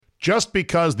Just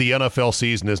because the NFL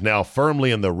season is now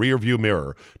firmly in the rearview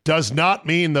mirror does not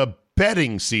mean the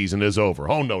betting season is over.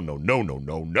 Oh, no, no, no, no,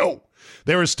 no, no.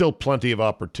 There is still plenty of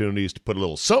opportunities to put a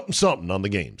little something on the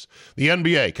games. The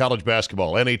NBA, college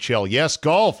basketball, NHL, yes,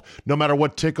 golf. No matter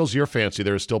what tickles your fancy,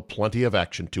 there is still plenty of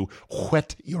action to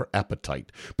whet your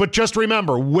appetite. But just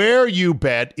remember, where you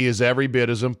bet is every bit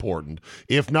as important,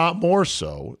 if not more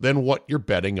so, than what you're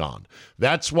betting on.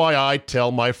 That's why I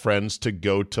tell my friends to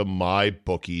go to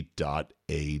mybookie.ag.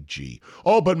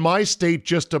 Oh, but my state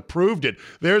just approved it.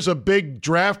 There's a big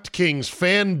DraftKings,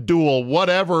 FanDuel,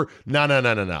 whatever.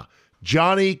 No.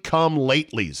 Johnny come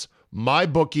latelys.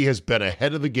 MyBookie has been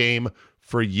ahead of the game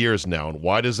for years now. And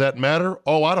why does that matter?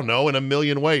 Oh, I don't know, in a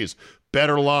million ways.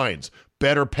 Better lines,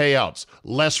 better payouts,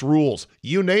 less rules,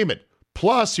 you name it.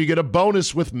 Plus, you get a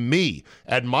bonus with me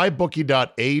at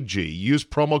mybookie.ag. Use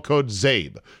promo code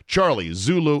ZABE, Charlie,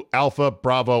 Zulu, Alpha,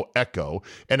 Bravo, Echo,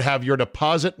 and have your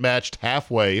deposit matched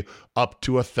halfway up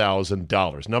to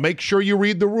 $1,000. Now, make sure you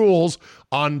read the rules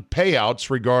on payouts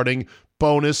regarding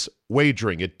bonus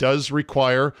wagering. It does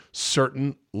require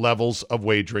certain levels of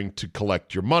wagering to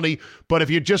collect your money, but if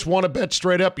you just want to bet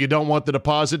straight up, you don't want the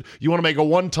deposit, you want to make a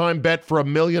one-time bet for $1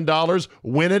 million,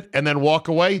 win it, and then walk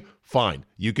away, fine.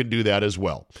 You can do that as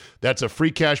well. That's a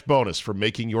free cash bonus for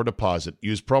making your deposit.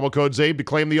 Use promo code ZABE to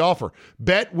claim the offer.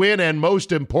 Bet, win, and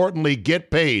most importantly,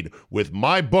 get paid with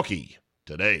MyBookie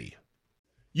today.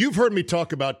 You've heard me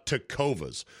talk about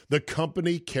Tecovas, the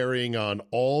company carrying on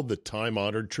all the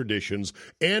time-honored traditions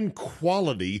and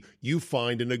quality you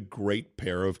find in a great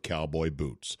pair of cowboy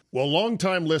boots. Well,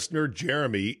 longtime listener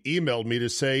Jeremy emailed me to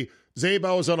say, Zabe,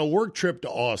 I was on a work trip to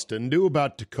Austin, knew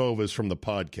about Tecovas from the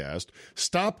podcast,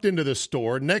 stopped into the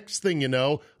store. Next thing you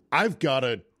know, I've got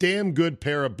a damn good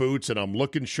pair of boots and I'm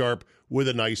looking sharp with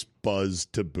a nice buzz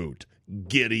to boot.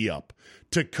 Giddy up.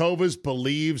 Tecovas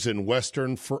believes in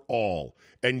Western for all,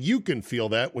 and you can feel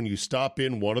that when you stop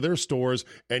in one of their stores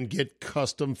and get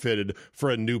custom fitted for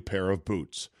a new pair of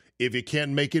boots. If you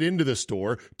can't make it into the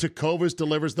store, Tecovas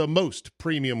delivers the most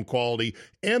premium quality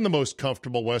and the most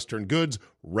comfortable Western goods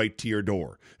right to your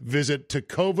door. Visit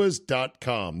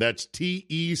tecovas.com. That's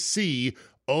TECOVAS.com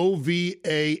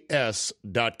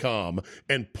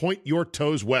and point your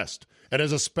toes west. And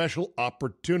as a special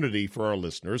opportunity for our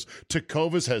listeners,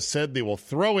 Tecovas has said they will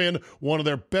throw in one of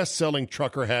their best-selling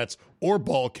trucker hats or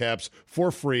ball caps for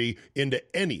free into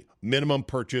any minimum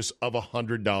purchase of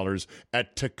 $100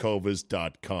 at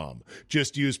tecovas.com.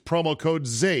 Just use promo code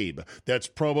ZABE. That's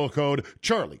promo code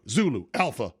Charlie, Zulu,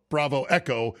 Alpha, Bravo,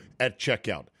 Echo at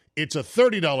checkout. It's a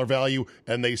 $30 value,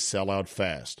 and they sell out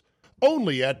fast.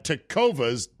 Only at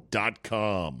tecovas.com.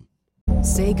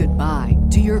 Say goodbye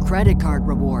to your credit card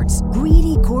rewards.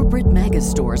 Greedy corporate mega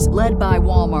stores, led by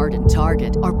Walmart and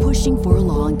Target, are pushing for a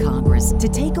law in Congress to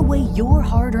take away your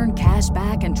hard-earned cash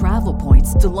back and travel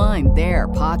points to line their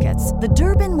pockets. The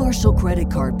Durbin-Marshall credit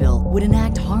card bill would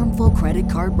enact harmful credit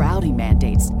card routing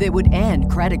mandates that would end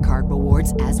credit card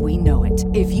rewards as we know it.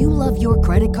 If you love your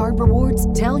credit card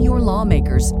rewards, tell your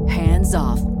lawmakers, hands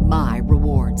off my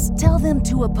rewards. Tell them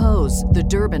to oppose the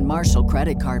Durbin-Marshall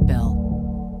credit card bill.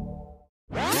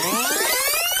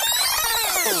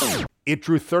 It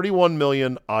drew 31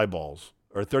 million eyeballs,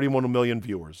 or 31 million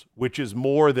viewers, which is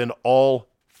more than all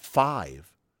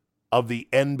 5 of the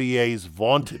NBA's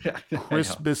vaunted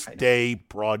Christmas Day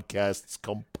broadcasts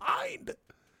combined.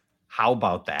 How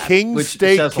about that? Kings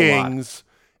State Kings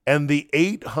and the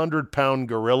 800-pound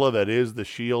gorilla that is the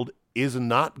Shield is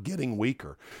not getting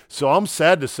weaker. So I'm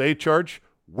sad to say, Church,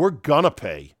 we're going to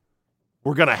pay.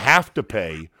 We're going to have to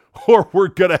pay, or we're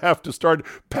going to have to start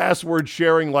password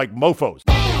sharing like mofos.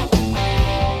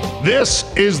 This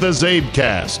is the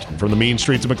Zabecast, from the mean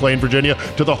streets of McLean, Virginia,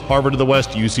 to the Harvard of the West,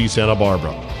 UC Santa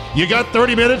Barbara. You got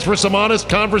 30 minutes for some honest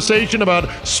conversation about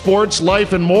sports,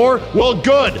 life, and more? Well,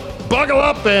 good. Buckle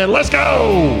up and let's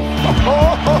go!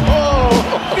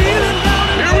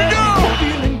 Here we go!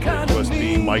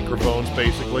 USB microphones,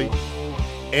 basically.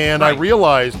 And I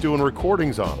realized, doing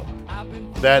recordings on them,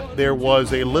 that there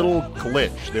was a little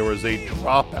glitch. There was a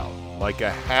dropout, like a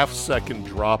half-second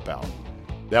dropout.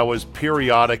 That was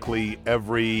periodically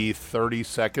every 30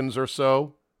 seconds or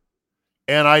so.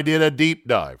 And I did a deep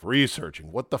dive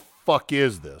researching, what the fuck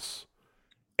is this?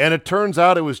 And it turns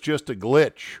out it was just a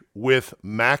glitch with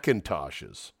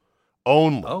Macintoshes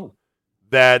only. Oh.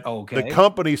 That the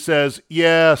company says,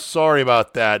 yeah, sorry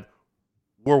about that.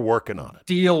 We're working on it.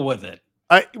 Deal with it.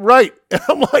 Right. And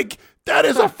I'm like, that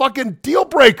is a fucking deal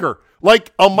breaker.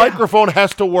 Like, a microphone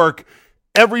has to work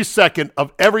every second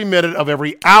of every minute of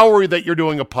every hour that you're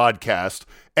doing a podcast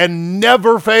and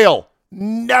never fail.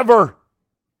 Never.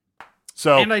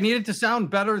 So, and I needed to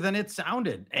sound better than it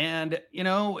sounded. And,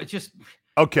 it's just,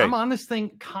 okay. I'm on this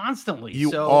thing constantly. You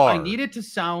so are. I need it to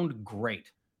sound great.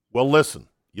 Well, listen,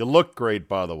 you look great,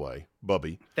 by the way,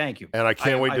 Bubby. Thank you. And I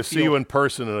can't wait to see you in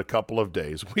person in a couple of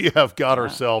days. We have got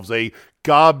ourselves a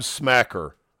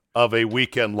gobsmacker of a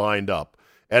weekend lined up.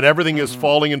 And everything is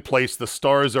falling in place. The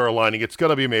stars are aligning. It's going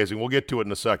to be amazing. We'll get to it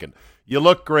in a second. You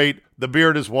look great. The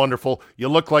beard is wonderful. You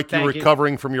look like you're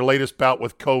recovering from your latest bout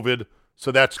with COVID,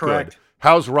 so that's correct. Good.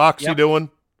 How's Roxy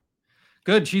doing?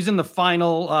 Good. She's in the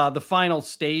final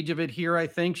stage of it here. I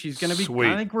think she's going to be.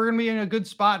 Sweet. I think we're going to be in a good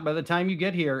spot by the time you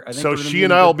get here. I think so she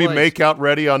and I will be make-out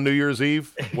ready on New Year's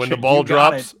Eve when the ball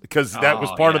drops, because that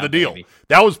was part of the deal. Baby.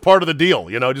 That was part of the deal.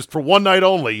 Just for one night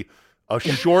only. A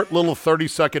short little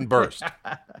 30-second burst.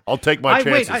 I'll take my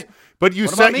chances. But you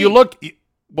said you look.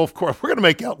 Well, of course, we're going to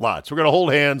make out lots. We're going to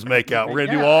hold hands, make out. We're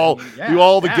going to do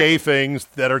all the gay things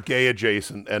that are gay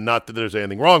adjacent, and not that there's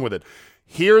anything wrong with it.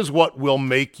 Here's what will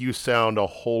make you sound a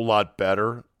whole lot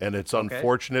better, and it's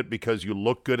unfortunate because you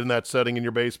look good in that setting in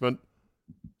your basement.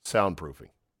 Soundproofing.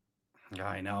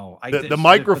 I know. The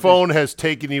microphone has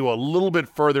taken you a little bit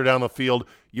further down the field.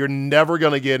 You're never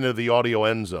going to get into the audio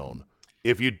end zone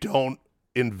if you don't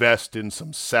invest in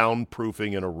some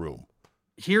soundproofing in a room.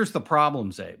 Here's the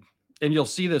problem, Zabe, and you'll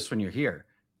see this when you're here.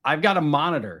 I've got a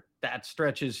monitor that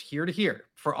stretches here to here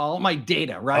for all my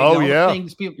data, right? Oh, all yeah. the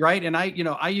things, right? And I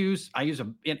use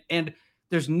and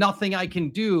there's nothing I can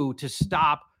do to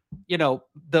stop,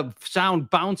 the sound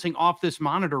bouncing off this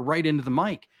monitor right into the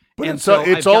mic. But and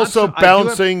it's also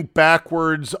bouncing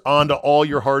backwards onto all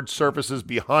your hard surfaces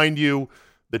behind you,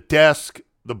 the desk,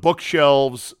 the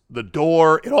bookshelves, the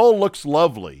door. It all looks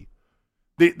lovely.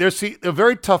 There's a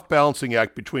very tough balancing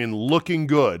act between looking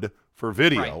good for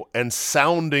video and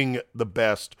sounding the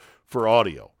best for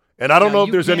audio. And I don't know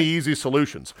if there's any easy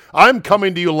solutions. I'm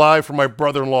coming to you live from my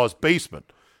brother-in-law's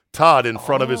basement, Todd, in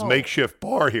front of his makeshift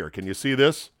bar here. Can you see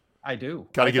this? I do.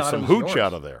 Got to get some hooch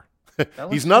out of there.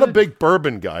 He's not a big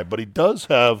bourbon guy, but he does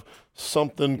have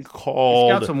something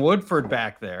called... He's got some Woodford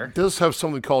back there. He does have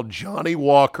something called Johnny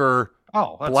Walker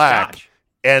that's Black. Scotch.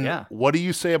 And what do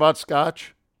you say about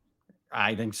Scotch?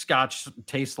 I think Scotch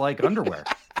tastes like underwear.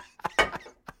 That's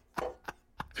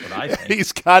what I think.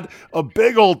 He's got a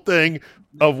big old thing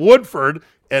of Woodford,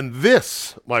 and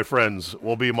this, my friends,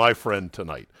 will be my friend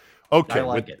tonight. Okay, I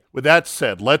like it. With that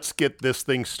said, let's get this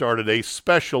thing started. A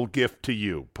special gift to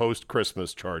you,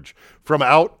 post-Christmas charge, from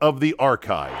out of the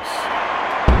archives.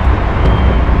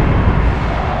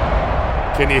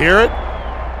 Can you hear it?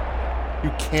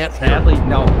 You can't hear it. Sadly,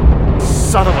 no.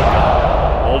 Son of a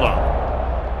gun. Hold on.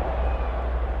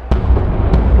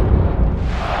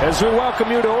 As we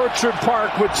welcome you to Orchard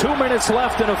Park with 2 minutes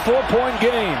left in a 4-point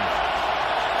game.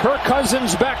 Kirk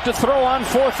Cousins back to throw on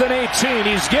 4th and 18.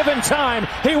 He's given time.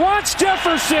 He wants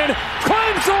Jefferson.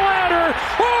 Climbs the ladder.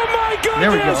 Oh, my goodness.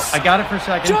 There we go. I got it for a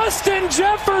second. Justin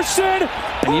Jefferson.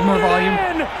 I need more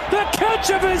volume. The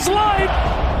catch of his life.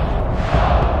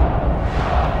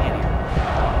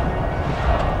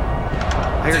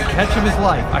 I heard catch of his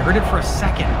life. I heard it for a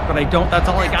second, but I don't. That's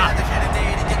all I got.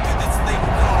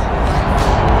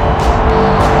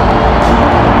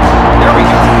 There we go.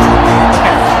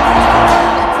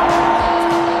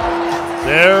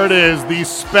 There it is, the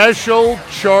special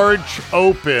charge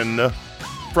open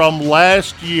from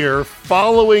last year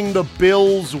following the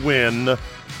Bills win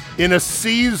in a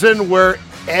season where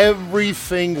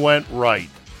everything went right.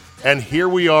 And here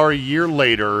we are a year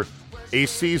later, a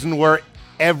season where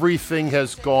everything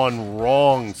has gone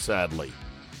wrong, sadly.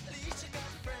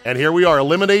 And here we are,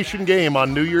 elimination game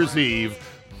on New Year's Eve,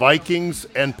 Vikings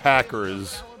and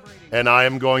Packers, and I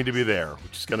am going to be there,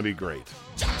 which is going to be great.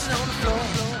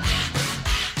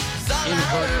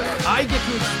 I get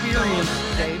to experience,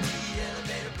 Dave,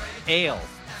 ale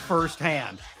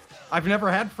firsthand. I've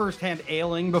never had firsthand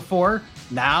ailing before.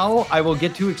 Now I will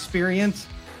get to experience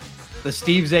the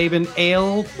Steve Zabin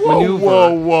ale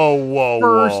maneuver. Whoa.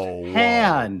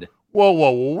 Firsthand.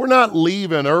 Whoa. We're not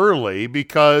leaving early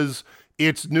because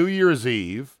it's New Year's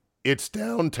Eve. It's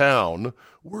downtown.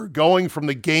 We're going from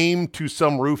the game to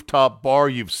some rooftop bar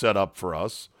you've set up for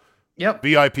us. Yep.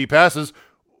 VIP passes.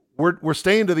 We're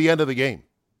staying to the end of the game.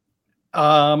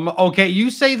 Okay,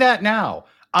 you say that now.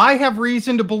 I have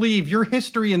reason to believe your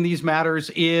history in these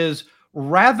matters is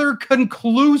rather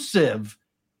conclusive.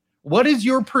 What is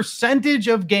your percentage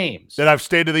of games that I've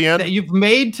stayed to the end? That you've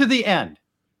made to the end?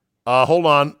 Hold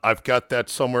on. I've got that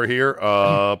somewhere here.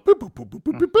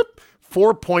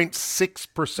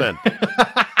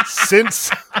 4.6%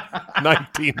 since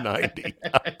 1990.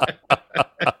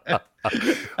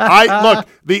 Look,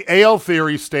 the AL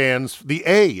theory stands, the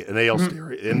A in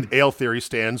AL theory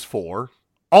stands for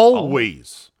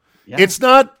always. Yeah. It's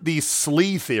not the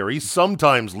SLE theory,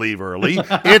 sometimes leave early.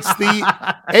 It's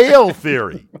the AL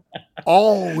theory,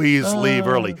 always leave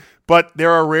early. But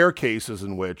there are rare cases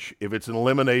in which, if it's an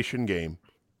elimination game,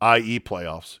 i.e.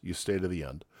 playoffs, you stay to the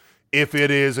end. If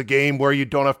it is a game where you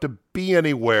don't have to be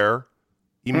anywhere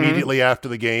immediately after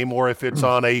the game, or if it's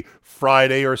on a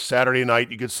Friday or Saturday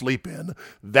night you could sleep in,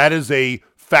 that is a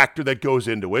factor that goes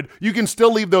into it. You can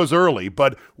still leave those early,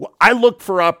 but I look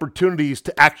for opportunities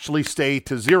to actually stay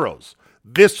to zeros.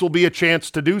 This will be a chance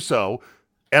to do so,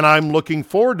 and I'm looking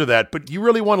forward to that. But you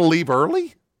really want to leave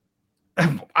early?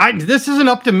 This isn't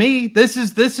up to me. This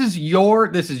is your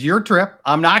trip.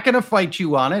 I'm not going to fight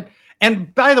you on it.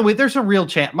 And by the way, there's a real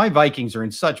chance. My Vikings are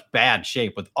in such bad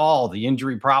shape with all the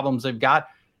injury problems they've got.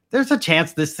 There's a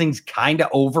chance this thing's kind of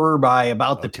over by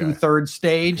about the 2/3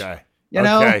 stage. Okay. You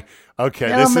know? Okay.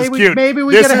 You know, This is cute. Maybe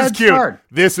we This get a is head cute. start.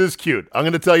 This is cute. I'm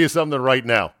going to tell you something right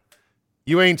now.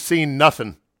 You ain't seen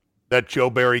nothing that Joe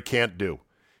Barry can't do.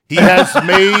 He has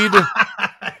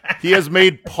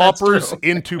made paupers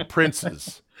into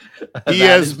princes. He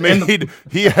has made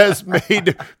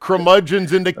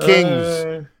curmudgeons into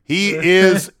kings. He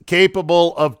is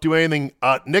capable of doing anything.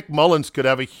 Nick Mullins could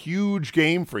have a huge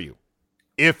game for you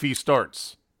if he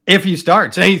starts. And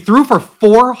he threw for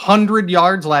 400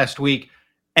 yards last week,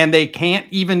 and they can't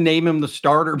even name him the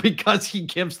starter because he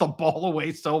gives the ball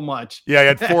away so much. Yeah, he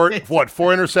had four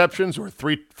interceptions or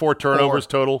four turnovers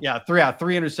total? Yeah, three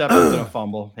interceptions and a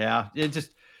fumble. Yeah,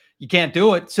 you can't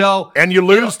do it. So and you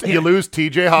lose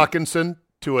TJ Hawkinson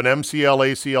to an MCL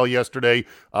ACL yesterday.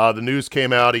 The news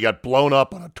came out he got blown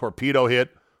up on a torpedo hit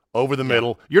over the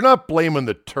middle. You're not blaming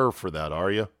the turf for that,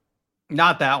 are you?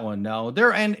 Not that one, no.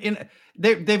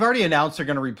 They've already announced they're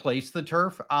going to replace the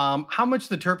turf. How much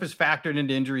the turf is factored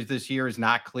into injuries this year is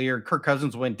not clear. Kirk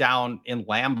Cousins went down in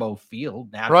Lambeau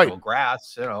Field, natural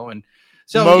grass, and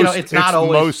so it's not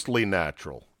always mostly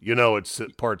natural. It's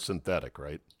part synthetic,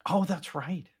 right? Oh, that's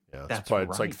right. Yeah, it's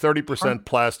like 30%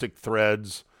 plastic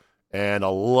threads and a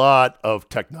lot of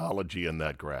technology in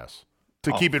that grass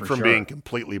to keep it from being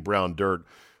completely brown dirt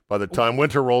by the time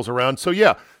winter rolls around. So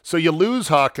you lose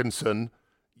Hawkinson.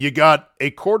 You got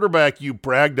a quarterback you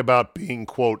bragged about being,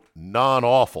 quote,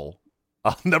 non-awful.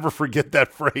 I'll never forget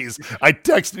that phrase. I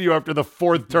texted you after the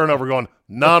fourth turnover going,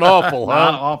 non-awful,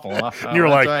 huh? Non-awful. And you're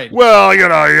like, right. Well, he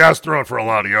has thrown for a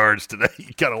lot of yards today.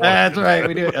 You kind of That's right.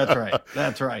 We do. That's right.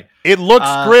 That's right. It looks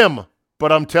grim,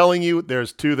 but I'm telling you,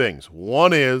 there's two things.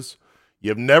 One is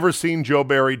you've never seen Joe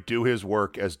Barry do his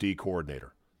work as D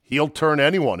coordinator. He'll turn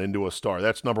anyone into a star.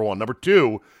 That's number one. Number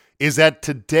two is that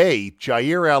today,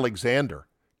 Jair Alexander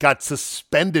got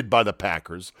suspended by the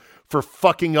Packers for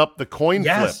fucking up the coin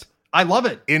flip. I love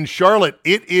it. In Charlotte,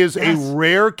 it is a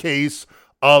rare case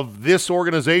of this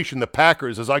organization, the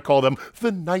Packers, as I call them,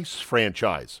 the nice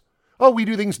franchise. Oh, we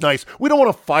do things nice. We don't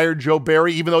want to fire Joe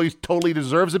Barry, even though he totally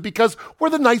deserves it, because we're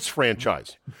the nice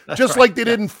franchise. Just like they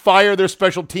didn't fire their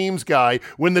special teams guy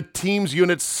when the teams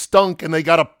unit stunk and they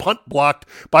got a punt blocked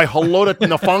by Halota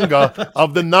Nafanga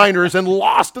of the Niners and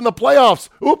lost in the playoffs.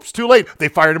 Oops, too late. They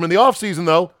fired him in the offseason,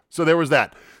 though, so there was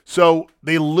that. So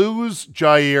they lose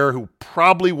Jair, who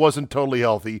probably wasn't totally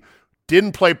healthy,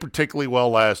 didn't play particularly well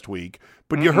last week,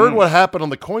 but you heard what happened on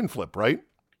the coin flip, right?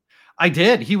 I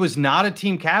did. He was not a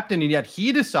team captain, and yet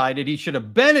he decided he should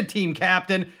have been a team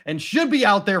captain and should be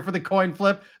out there for the coin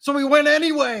flip, so he went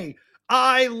anyway.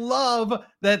 I love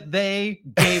that they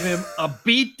gave him a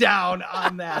beat down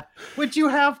on that, which you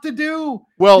have to do.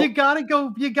 Well, you got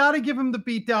to give him the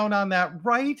beat down on that,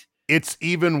 right? It's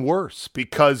even worse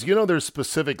because, there's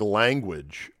specific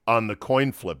language on the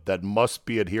coin flip that must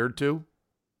be adhered to.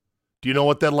 Do you know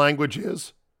what that language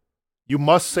is? You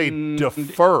must say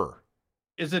defer.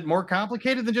 Is it more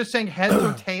complicated than just saying heads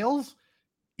or tails?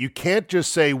 You can't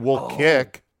just say we'll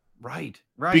kick. Right.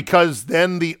 Because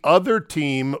then the other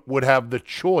team would have the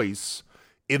choice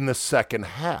in the second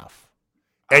half.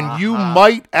 And you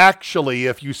might actually,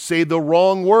 if you say the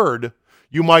wrong word,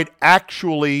 you might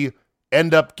actually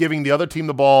end up giving the other team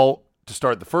the ball to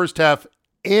start the first half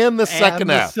and the second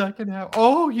half.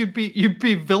 Oh, you'd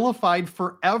be vilified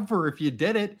forever if you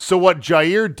did it. So what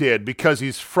Jair did, because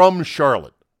he's from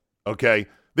Charlotte, okay,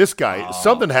 this guy,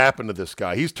 something happened to this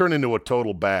guy. He's turned into a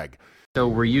total bag. So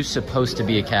were you supposed to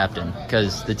be a captain?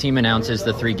 Because the team announces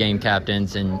the 3 game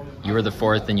captains, and you were the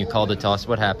 4th, and you called a toss.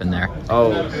 What happened there?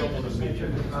 Oh,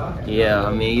 yeah,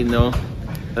 I mean,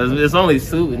 it's only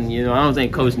suiting, I don't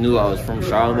think Coach knew I was from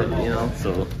Charlotte,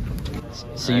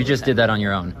 So you just did that on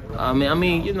your own? I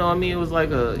mean, it was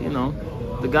like a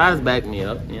the guys backed me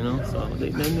up, so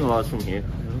they knew I was from here.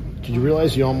 Did you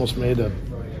realize you almost made a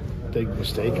big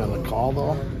mistake on the call,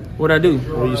 though? What'd I do?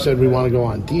 Well, you said we want to go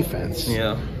on defense.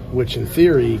 Yeah. Which, in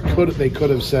theory, they could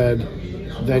have said,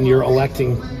 then you're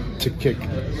electing to kick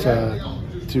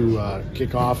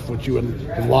off, which you would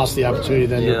have lost the opportunity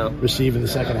then to receive in the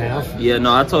second half. Yeah,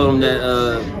 no, I told them that.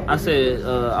 I said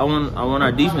I want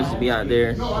our defense to be out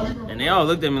there, and they all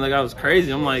looked at me like I was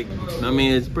crazy. I'm like, I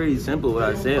mean, it's pretty simple what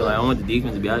I said. Like, I want the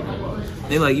defense to be out there.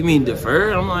 They like, you mean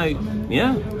defer? I'm like,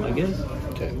 yeah, I guess.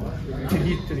 Okay.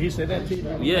 Did he say that to you?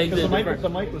 Yeah, he did. The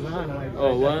mic was on.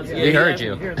 Oh, what? Yeah, we heard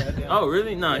you. Oh,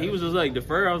 really? No, he was just like,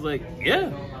 defer? I was like,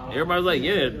 yeah. Everybody was like,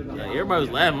 yeah. Everybody was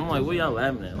laughing. I'm like, what y'all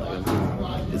laughing at? Like,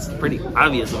 it's pretty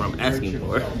obvious what I'm asking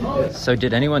for. So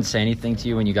did anyone say anything to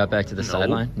you when you got back to the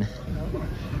sideline?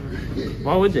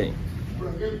 Why would they?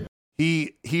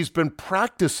 He's been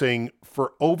practicing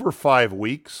for over 5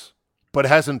 weeks, but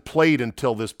hasn't played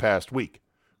until this past week.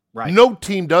 Right. No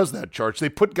team does that, Charge. They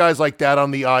put guys like that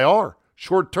on the IR,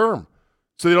 short term.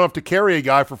 So they don't have to carry a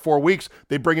guy for 4 weeks.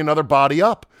 They bring another body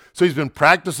up. So he's been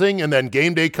practicing, and then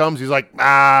game day comes. He's like,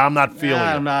 I'm not feeling it.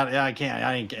 I'm not. I can't.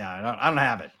 I don't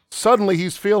have it. Suddenly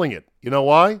he's feeling it. You know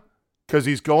why? Because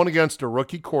he's going against a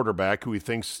rookie quarterback who he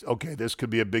thinks, okay, this could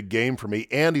be a big game for me,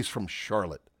 and he's from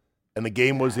Charlotte. And the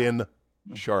game was in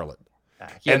Charlotte.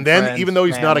 And then, friends, even though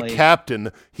he's not a family.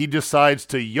 captain, he decides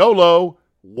to YOLO,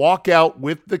 walk out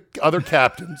with the other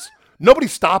captains. Nobody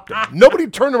stopped him. Nobody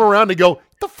turned him around and go, get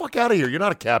the fuck out of here. You're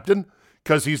not a captain.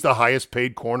 Because he's the highest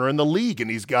paid corner in the league, and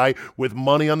he's a guy with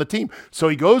money on the team. So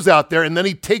he goes out there, and then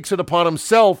he takes it upon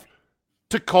himself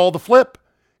to call the flip.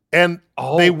 And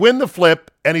they win the flip,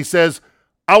 and he says,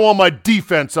 I want my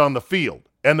defense on the field.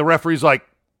 And the referee's like,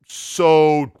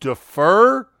 so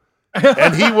defer?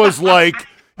 And he was like,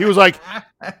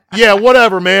 yeah,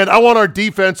 whatever, man. I want our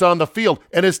defense on the field.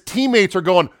 And his teammates are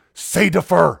going, say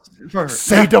defer.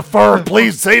 Say defer.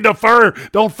 Please say defer.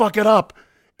 Don't fuck it up.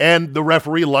 And the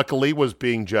referee, luckily, was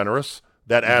being generous.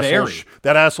 That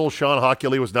asshole Sean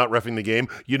Hockley was not reffing the game.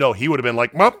 He would have been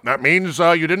like, well, that means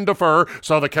you didn't defer,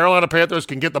 so the Carolina Panthers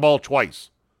can get the ball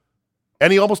twice.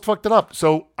 And he almost fucked it up.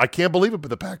 So I can't believe it, but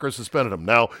the Packers suspended him.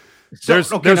 Now,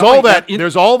 there's all that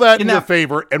in your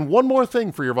favor. And one more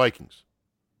thing for your Vikings.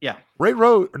 Yeah.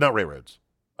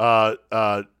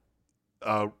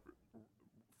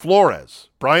 Flores.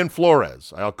 Brian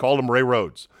Flores. I'll call him Ray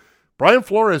Rhodes. Brian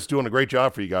Flores is doing a great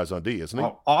job for you guys on D, isn't he?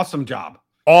 Oh, awesome job.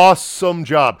 Awesome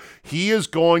job. He is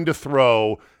going to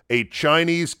throw a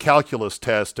Chinese calculus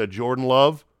test at Jordan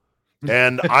Love,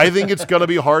 and I think it's going to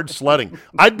be hard sledding.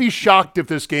 I'd be shocked if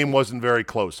this game wasn't very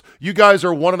close. You guys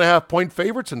are 1.5-point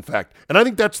favorites, in fact, and I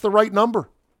think that's the right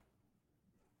number.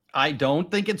 I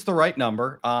don't think it's the right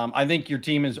number. I think your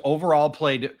team has overall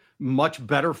played much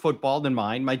better football than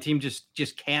mine. My team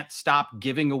just can't stop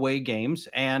giving away games,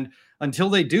 and until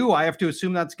they do, I have to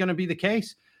assume that's going to be the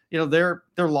case. Their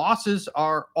losses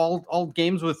are all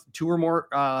games with two or more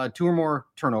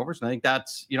turnovers, and I think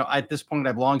that's at this point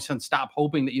I've long since stopped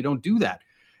hoping that you don't do that.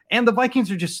 And the Vikings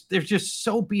they're just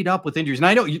so beat up with injuries, and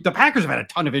I know the Packers have had a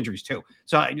ton of injuries too.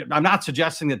 So I'm not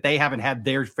suggesting that they haven't had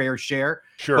their fair share.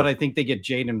 Sure, but I think they get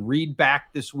Jaden Reed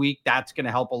back this week. That's going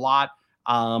to help a lot.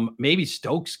 Maybe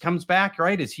Stokes comes back.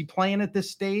 Right? Is he playing at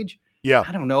this stage? Yeah,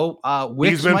 I don't know.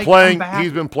 Wicks he's been might playing. come back.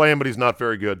 He's been playing, but he's not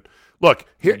very good. Look,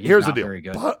 here's the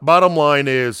deal. Bottom line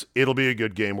is, it'll be a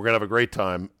good game. We're gonna have a great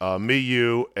time. Me,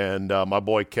 you, and my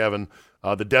boy Kevin,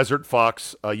 the Desert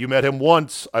Fox. You met him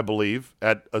once, I believe,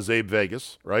 at Azabe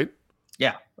Vegas, right?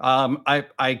 Yeah.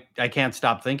 I can't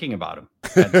stop thinking about him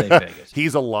at Azabe Vegas.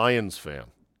 He's a Lions fan.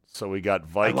 So we got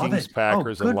Vikings,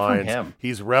 Packers, and Lions.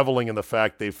 He's reveling in the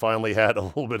fact they finally had a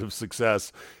little bit of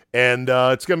success. And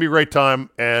it's going to be a great time,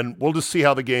 and we'll just see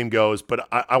how the game goes. But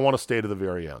I want to stay to the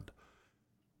very end.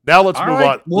 Now let's move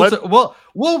on.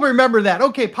 We'll remember that.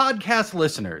 Okay, podcast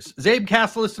listeners,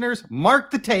 Zabecast listeners, mark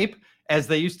the tape, as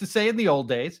they used to say in the old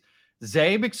days.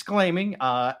 Zabe exclaiming,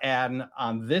 and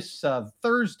on this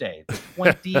Thursday, the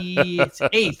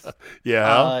 28th,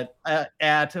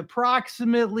 at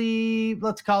approximately,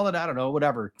 let's call it,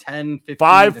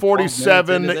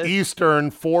 5:47 Eastern,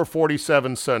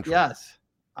 4:47 Central. Yes,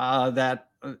 that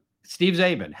Steve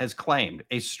Zabin has claimed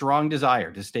a strong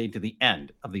desire to stay to the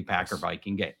end of the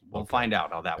Packer-Viking game. We'll find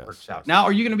out how that works out. Now,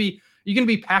 are you going to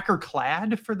be Packer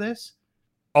clad for this?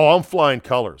 Oh, I'm flying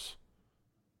colors.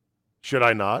 Should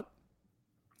I not?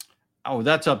 Oh,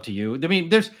 that's up to you. I mean,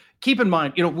 keep in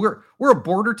mind, we're a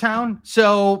border town,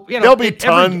 so there'll be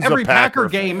tons every of Packer Packer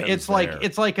game. fans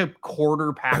It's like a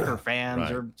quarter Packer fans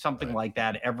Right, or something like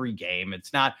that every game.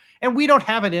 It's not, and we don't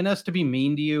have it in us to be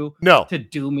mean to you. No. To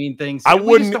do mean things. I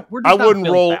We're just wouldn't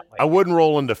not roll. built that way. I wouldn't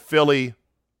roll into Philly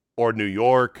or New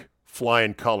York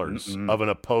flying colors of an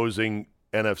opposing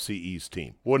NFC East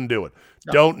team. Wouldn't do it.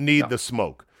 Don't need the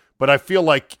smoke. But I feel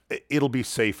like it'll be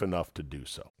safe enough to do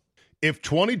so. If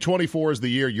 2024 is the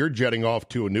year you're jetting off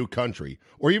to a new country,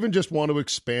 or even just want to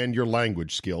expand your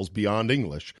language skills beyond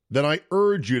English, then I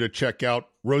urge you to check out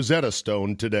Rosetta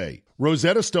Stone today.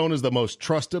 Rosetta Stone is the most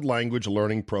trusted language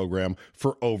learning program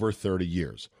for over 30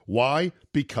 years. Why?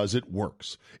 Because it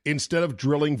works. Instead of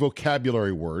drilling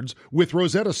vocabulary words, with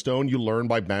Rosetta Stone you learn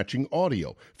by matching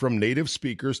audio from native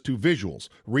speakers to visuals,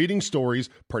 reading stories,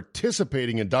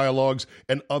 participating in dialogues,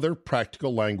 and other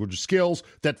practical language skills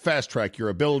that fast-track your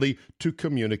ability to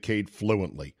communicate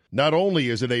fluently. Not only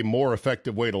is it a more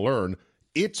effective way to learn,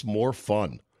 it's more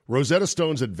fun. Rosetta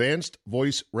Stone's advanced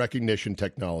voice recognition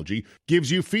technology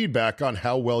gives you feedback on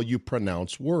how well you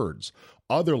pronounce words.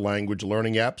 Other language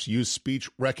learning apps use speech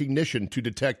recognition to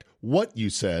detect what you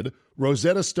said.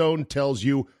 Rosetta Stone tells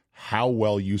you how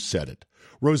well you said it.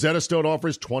 Rosetta Stone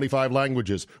offers 25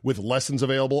 languages with lessons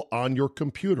available on your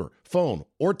computer, phone,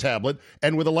 or tablet,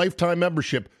 and with a lifetime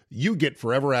membership, you get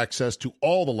forever access to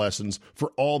all the lessons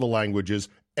for all the languages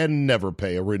and never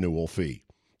pay a renewal fee.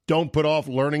 Don't put off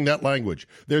learning that language.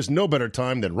 There's no better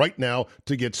time than right now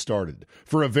to get started.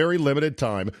 For a very limited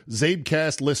time,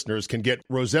 Zabecast listeners can get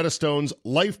Rosetta Stone's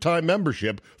lifetime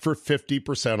membership for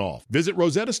 50% off. Visit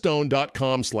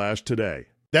rosettastone.com/today.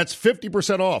 That's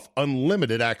 50% off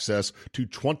unlimited access to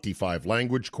 25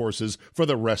 language courses for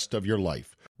the rest of your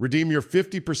life. Redeem your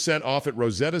 50% off at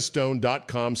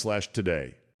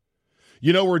rosettastone.com/today.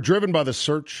 We're driven by the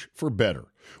search for better.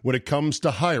 When it comes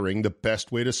to hiring, the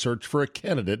best way to search for a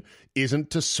candidate isn't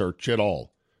to search at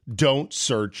all. Don't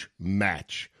search,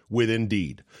 match with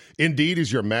Indeed. Indeed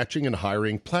is your matching and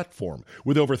hiring platform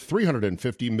with over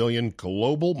 350 million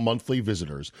global monthly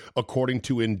visitors, according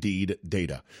to Indeed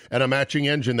data, and a matching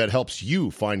engine that helps you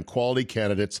find quality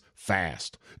candidates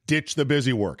fast. Ditch the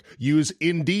busy work. Use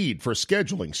Indeed for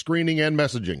scheduling, screening, and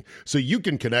messaging so you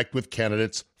can connect with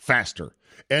candidates faster.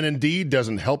 And Indeed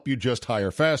doesn't help you just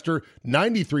hire faster.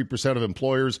 93% of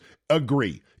employers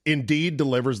agree. Indeed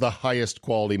delivers the highest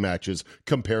quality matches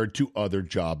compared to other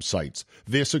job sites.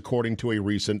 This according to a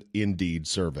recent Indeed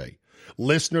survey.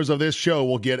 Listeners of this show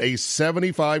will get a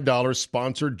 $75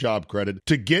 sponsored job credit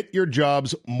to get your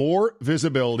jobs more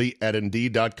visibility at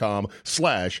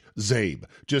Indeed.com/Zabe.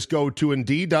 Just go to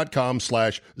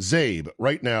Indeed.com/Zabe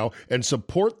right now and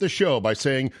support the show by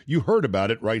saying you heard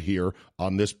about it right here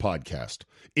on this podcast.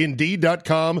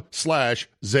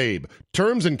 Indeed.com/Zabe.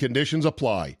 Terms and conditions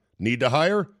apply. Need to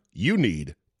hire? You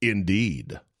need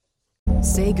Indeed.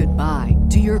 Say goodbye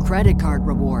to your credit card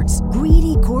rewards.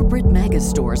 Greedy corporate mega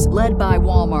stores, led by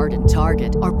Walmart and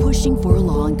Target, are pushing for a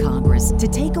law in Congress to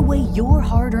take away your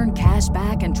hard-earned cash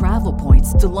back and travel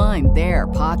points to line their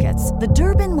pockets. The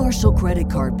Durbin-Marshall credit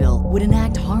card bill would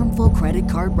enact harmful credit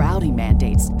card routing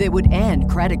mandates that would end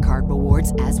credit card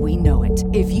rewards as we know it.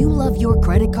 If you love your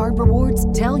credit card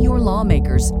rewards, tell your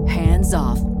lawmakers, hands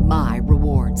off my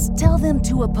rewards. Tell them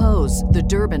to oppose the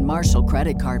Durbin-Marshall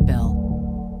credit card bill.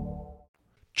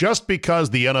 Just because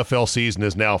the NFL season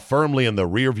is now firmly in the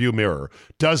rearview mirror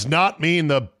does not mean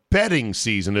the betting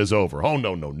season is over. Oh,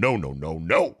 no, no, no, no, no,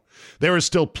 no. There is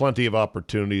still plenty of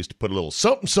opportunities to put a little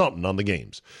something on the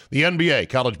games. The NBA,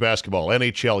 college basketball,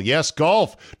 NHL, yes,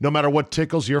 golf. No matter what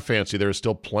tickles your fancy, there is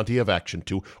still plenty of action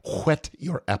to whet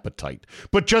your appetite.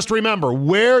 But just remember,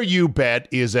 where you bet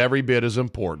is every bit as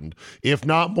important, if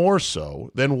not more so,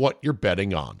 than what you're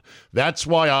betting on. That's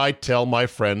why I tell my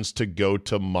friends to go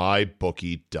to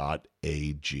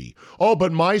mybookie.ag. Oh,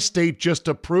 but my state just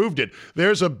approved it.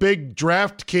 There's a big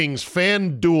DraftKings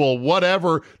FanDuel,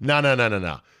 whatever.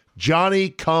 No.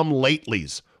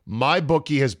 Johnny-come-latelys.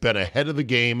 MyBookie has been ahead of the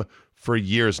game for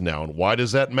years now. And why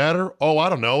does that matter? Oh, I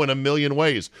don't know, in a million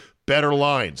ways. Better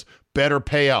lines, better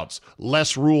payouts,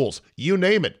 less rules, you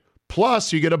name it.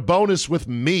 Plus, you get a bonus with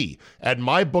me at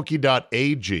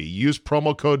mybookie.ag. Use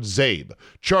promo code ZABE,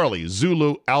 Charlie,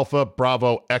 Zulu, Alpha,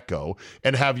 Bravo, Echo,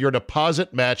 and have your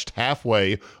deposit matched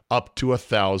halfway up to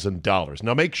 $1,000.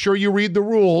 Now, make sure you read the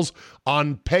rules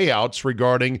on payouts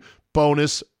regarding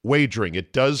bonus wagering.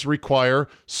 It does require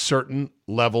certain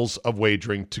levels of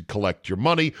wagering to collect your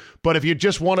money. But if you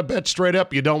just want to bet straight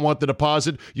up, you don't want the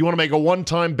deposit, you want to make a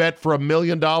one-time bet for $1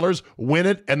 million, win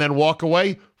it, and then walk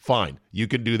away, fine. You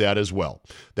can do that as well.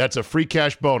 That's a free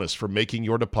cash bonus for making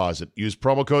your deposit. Use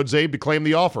promo code ZABE to claim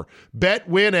the offer. Bet,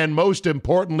 win, and most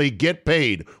importantly, get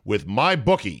paid with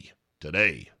MyBookie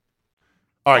today.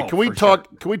 All right, can we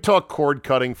talk cord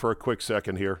cutting for a quick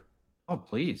second here? Oh,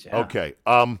 please. Yeah. Okay.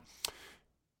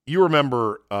 You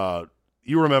remember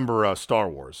Star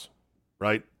Wars,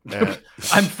 right?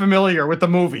 I'm familiar with the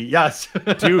movie. Yes.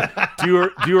 do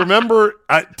you remember?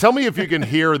 Tell me if you can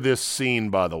hear this scene.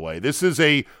 By the way, this is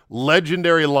a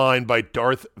legendary line by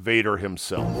Darth Vader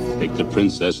himself. Take the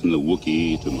princess and the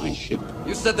Wookiee to my ship.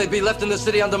 You said they'd be left in the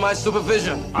city under my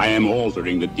supervision. I am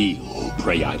altering the deal.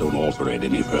 Pray I don't alter it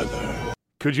any further.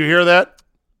 Could you hear that?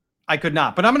 I could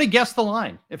not, but I'm going to guess the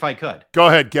line if I could. Go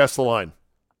ahead, guess the line.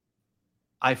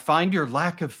 I find your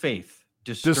lack of faith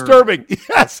disturbing.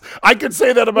 Yes, I could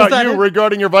say that about you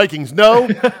regarding your Vikings. No,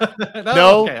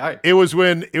 no. Okay, right. It was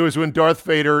when Darth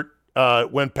Vader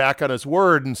went back on his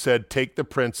word and said, "Take the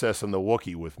princess and the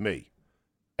Wookiee with me,"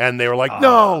 and they were like,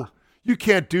 "No, you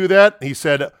can't do that." He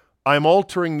said, "I'm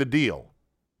altering the deal.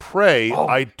 Pray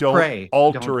I don't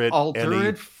alter it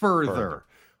any further."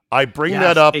 I bring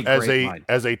that up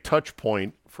as a touch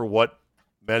point for what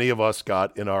many of us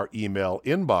got in our email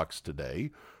inbox today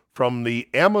from the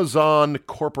Amazon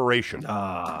Corporation,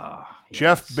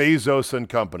 Jeff Bezos and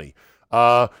company,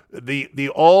 the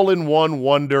all-in-one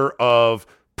wonder of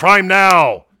Prime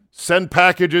Now. Send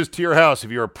packages to your house. If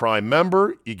you're a Prime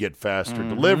member, you get faster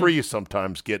delivery. You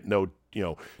sometimes get no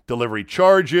delivery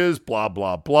charges. Blah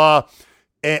blah blah.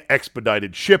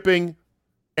 Expedited shipping.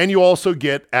 And you also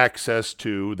get access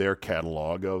to their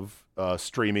catalog of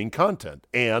streaming content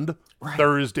and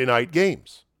Thursday night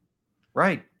games.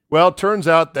 Right. Well, it turns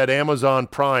out that Amazon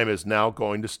Prime is now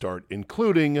going to start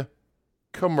including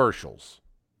commercials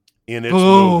in its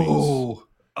movies.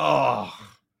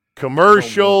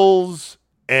 Commercials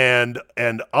and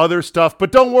other stuff.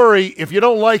 But don't worry, if you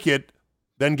don't like it,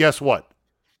 then guess what?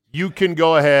 You can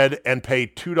go ahead and pay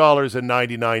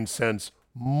 $2.99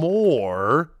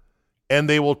 more, and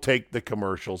they will take the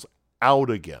commercials out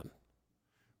again.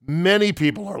 Many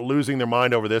people are losing their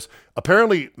mind over this.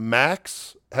 Apparently,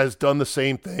 Max has done the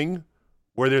same thing,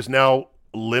 where there's now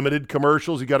limited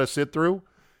commercials you got to sit through,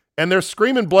 and they're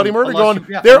screaming bloody murder,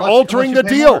 they're altering the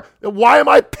deal. More. Why am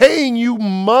I paying you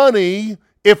money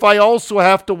if I also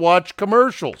have to watch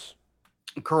commercials?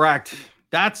 Correct.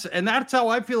 That's how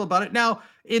I feel about it. Now,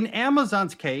 in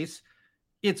Amazon's case,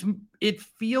 it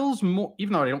feels more,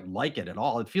 even though I don't like it at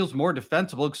all, it feels more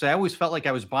defensible because I always felt like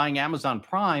I was buying Amazon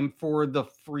Prime for the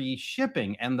free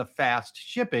shipping and the fast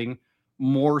shipping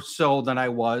more so than I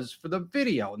was for the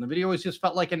video. And the video always just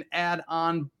felt like an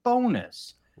add-on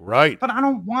bonus. Right. But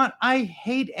I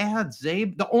hate ads,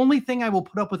 Zabe. The only thing I will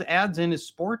put up with ads in is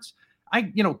sports. I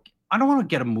don't want to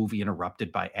get a movie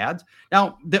interrupted by ads.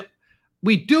 Now,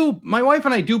 my wife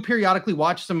and I do periodically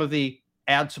watch some of the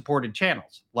ad-supported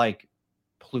channels, like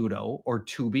Pluto or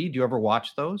Tubi. Do you ever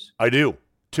watch those? I do.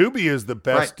 Tubi is the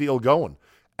best deal going.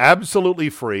 Absolutely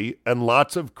free and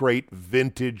lots of great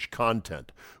vintage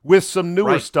content with some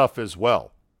newer stuff as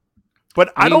well.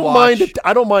 But I don't mind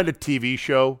a TV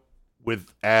show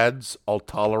with ads. I'll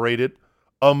tolerate it.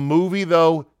 A movie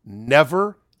though,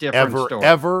 never,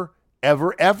 ever.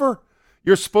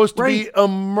 You're supposed to be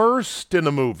immersed in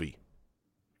a movie.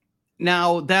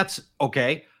 Now that's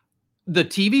okay. The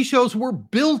TV shows were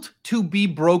built to be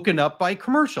broken up by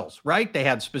commercials, right? They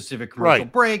had specific commercial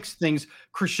breaks, things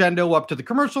crescendo up to the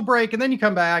commercial break, and then you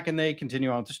come back and they continue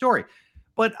on with the story.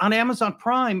 But on Amazon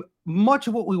Prime, much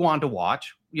of what we want to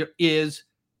watch is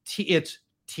it's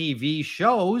TV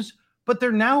shows, but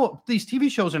these TV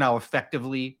shows are now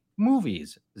effectively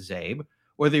movies, Zabe.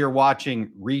 Whether you're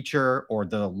watching Reacher or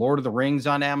The Lord of the Rings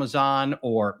on Amazon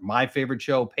or my favorite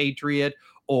show, Patriot,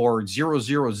 or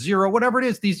 000, whatever it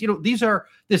is,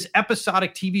 this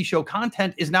episodic TV show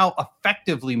content is now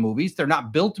effectively movies. They're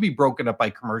not built to be broken up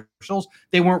by commercials.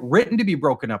 They weren't written to be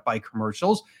broken up by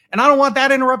commercials. And I don't want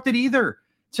that interrupted either.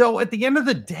 So at the end of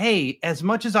the day, as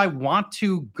much as I want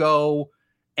to go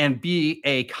and be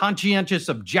a conscientious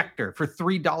objector for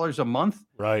 $3 a month,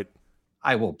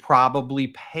 I will probably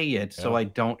pay it so I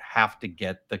don't have to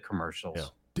get the commercials. Yeah.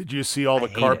 Did you see all the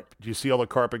Did you see all the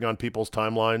carping on people's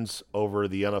timelines over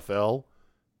the NFL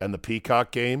and the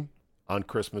Peacock game on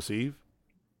Christmas Eve?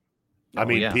 I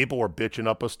mean, people were bitching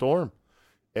up a storm,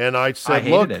 and I said,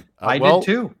 "Look, I did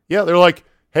too." Yeah, they're like,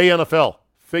 "Hey, NFL,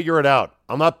 figure it out.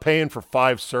 I'm not paying for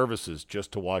 5 services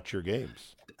just to watch your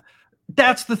games."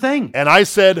 That's the thing. And I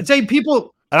said, "Say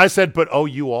people." And I said, but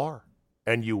you are,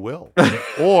 and you will.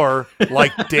 Or,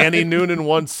 like Danny Noonan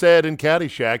once said in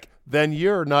Caddyshack, then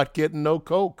you're not getting no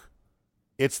Coke.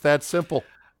 It's that simple.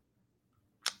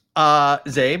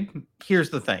 Zabe, here's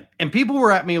the thing. And people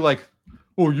were at me like,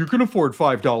 oh, you can afford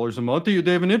 $5 a month. They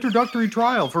have an introductory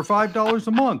trial for $5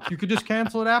 a month. You could just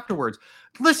cancel it afterwards.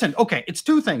 Listen, okay, it's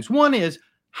two things. One is,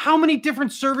 how many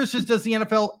different services does the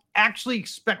NFL actually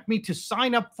expect me to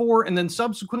sign up for and then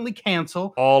subsequently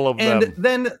cancel? All of them. And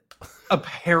then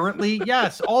apparently,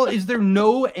 yes. Is there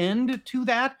no end to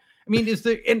that? I mean, is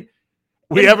there? And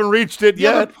we haven't reached it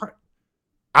yet.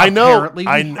 I know. Apparently,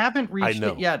 we haven't reached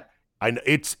it yet. I know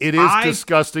it is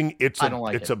disgusting. I don't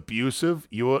like it's it. abusive.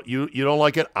 You don't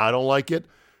like it. I don't like it.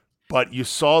 But you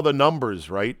saw the numbers,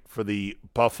 right? For the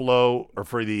Buffalo or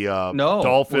for the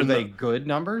Dolphin. Were they good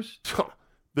numbers?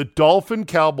 The Dolphin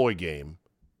Cowboy game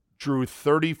drew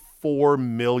 34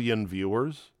 million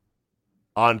viewers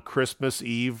on Christmas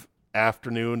Eve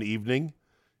evening.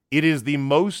 It is the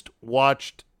most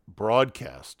watched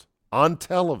broadcast on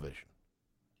television.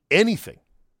 Anything.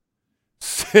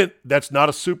 That's not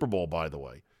a Super Bowl, by the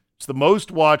way. It's the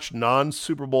most watched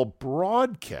non-Super Bowl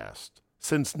broadcast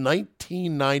since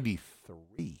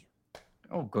 1993.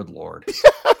 Oh, good Lord.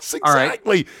 Yes, exactly.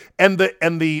 All right.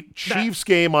 And the Chiefs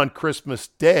game on Christmas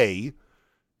Day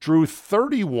drew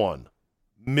 31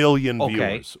 million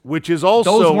viewers, which is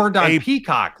also those weren't on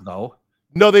Peacock, though.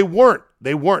 No, they weren't.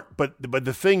 They weren't. But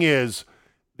the thing is,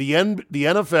 the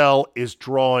NFL is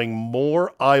drawing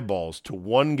more eyeballs to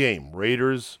one game,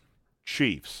 Raiders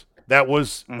Chiefs. That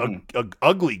was a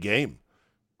ugly game.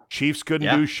 Chiefs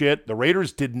couldn't do shit. The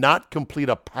Raiders did not complete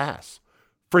a pass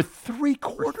for three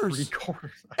quarters.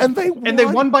 And they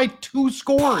won by 2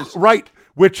 scores. Right.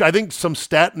 Which I think some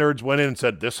stat nerds went in and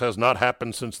said, this has not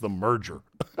happened since the merger.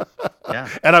 Yeah.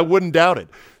 And I wouldn't doubt it.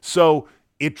 So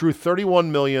it drew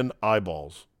 31 million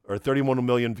eyeballs, or 31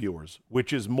 million viewers,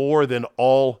 which is more than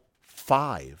all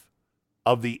 5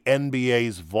 of the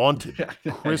NBA's vaunted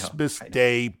Christmas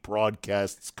Day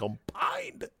broadcasts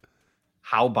combined.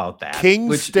 How about that?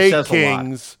 Kings State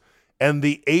Kings and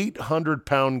the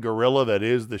 800-pound gorilla that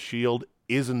is the Shield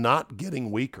is not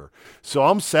getting weaker. So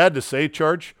I'm sad to say,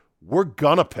 Charge, we're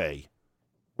going to pay.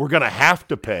 We're going to have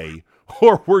to pay,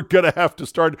 or we're going to have to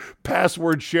start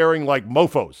password sharing like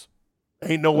mofos.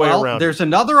 Ain't no way around there's it.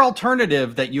 Another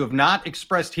alternative that you have not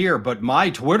expressed here, but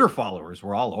my Twitter followers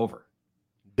were all over.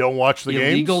 Don't watch the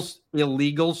games?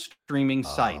 Illegal streaming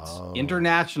sites,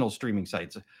 international streaming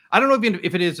sites. I don't know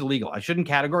if it is illegal. I shouldn't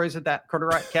categorize it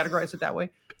that way.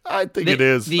 I think it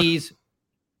is. These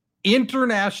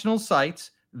international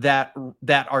sites that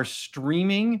are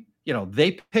streaming,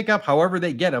 they pick up however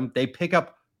they get them. They pick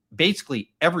up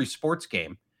basically every sports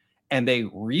game and they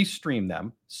restream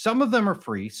them. Some of them are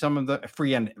free, some of them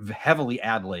free and heavily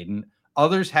ad laden.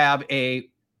 Others have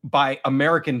by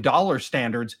American dollar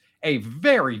standards, a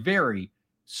very, very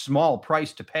small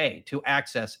price to pay to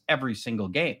access every single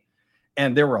game.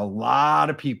 And there were a lot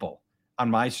of people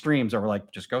on my streams that were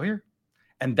like, just go here.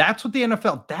 And that's what the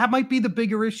NFL, that might be the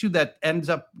bigger issue that ends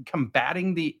up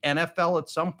combating the NFL at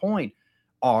some point,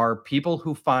 are people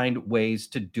who find ways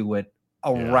to do it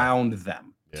around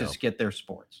them to get their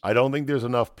sports. I don't think there's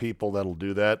enough people that'll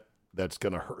do that. That's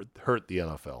going to hurt the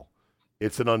NFL.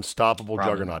 It's an unstoppable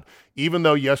juggernaut. Even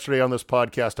though yesterday on this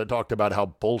podcast, I talked about how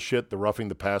bullshit the roughing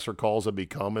the passer calls have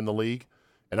become in the league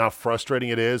and how frustrating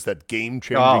it is that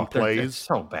game-changing plays. It's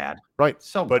so bad. Right.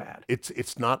 So bad.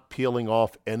 It's not peeling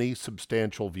off any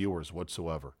substantial viewers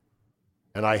whatsoever.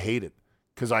 And I hate it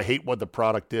because I hate what the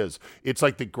product is. It's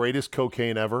like the greatest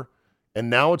cocaine ever.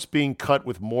 And now it's being cut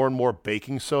with more and more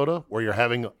baking soda where you're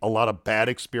having a lot of bad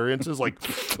experiences like,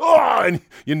 and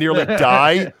you nearly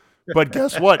die. But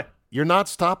guess what? You're not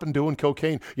stopping doing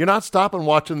cocaine. You're not stopping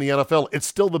watching the NFL. It's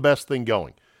still the best thing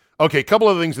going. Okay, a couple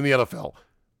of things in the NFL.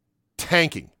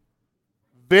 Tanking.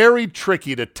 Very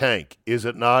tricky to tank, is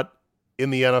it not, in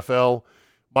the NFL?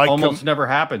 Almost never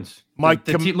happens.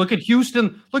 Look at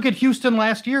Houston. Look at Houston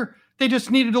last year. They just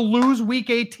needed to lose week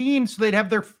 18 so they'd have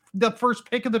the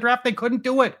first pick of the draft. They couldn't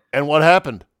do it. And what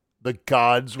happened? The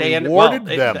gods rewarded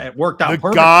them. It worked out perfectly.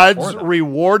 The gods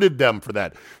rewarded them for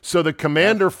that. So the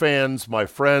Commander fans, my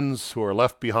friends who are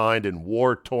left behind in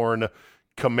war-torn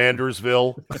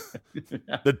Commandersville,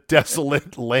 the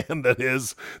desolate land that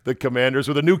is the Commanders,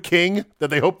 with a new king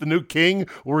that they hope the new king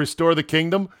will restore the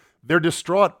kingdom, they're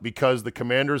distraught because the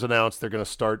Commanders announced they're going to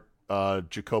start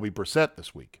Jacoby Brissett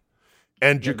this week.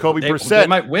 And Jacoby Brissett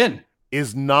might win.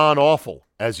 Is non-awful,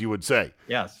 as you would say.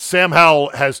 Yes. Sam Howell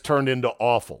has turned into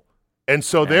awful. And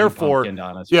so therefore,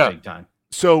 big time.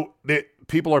 So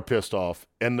people are pissed off.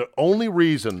 And the only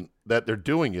reason that they're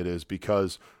doing it is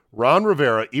because Ron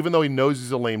Rivera, even though he knows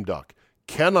he's a lame duck,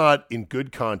 cannot, in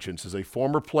good conscience, as a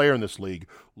former player in this league,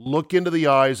 look into the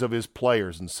eyes of his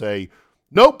players and say,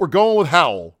 nope, we're going with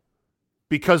Howell.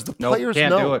 Because the players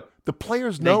can't know. do it. The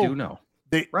players know. They do know.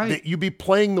 You'd be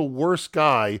playing the worst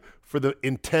guy for the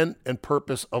intent and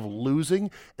purpose of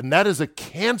losing, and that is a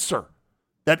cancer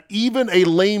that even a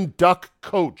lame duck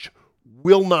coach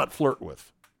will not flirt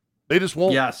with. They just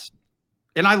won't. Yes.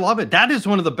 And I love it. That is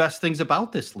one of the best things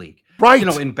about this league. Right. You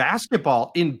know, in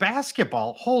basketball,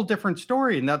 whole different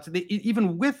story. And that's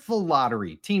even with the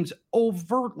lottery, teams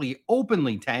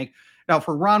openly tank. Now,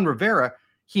 for Ron Rivera,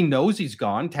 he knows he's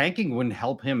gone. Tanking wouldn't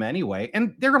help him anyway.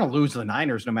 And they're going to lose the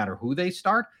Niners no matter who they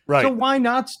start. Right. So why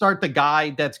not start the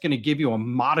guy that's going to give you a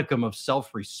modicum of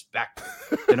self-respect?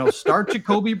 Start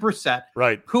Jacoby Brissett,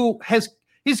 right, who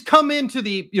he's come into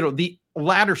the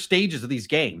latter stages of these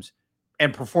games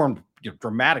and performed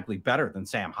dramatically better than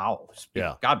Sam Howell.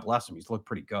 Yeah. God bless him. He's looked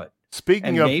pretty good.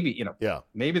 Speaking of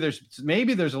maybe there's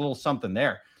a little something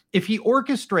there. If he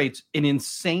orchestrates an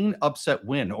insane upset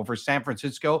win over San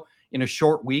Francisco in a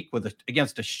short week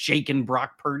against a shaken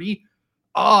Brock Purdy,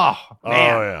 that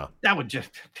would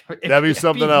that'd be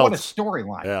something else. What a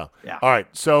storyline. Yeah. All right.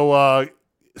 So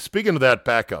speaking of that,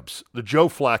 backups, the Joe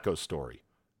Flacco story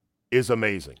is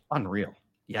amazing. Unreal.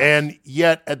 Yes. And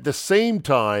yet at the same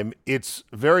time, it's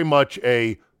very much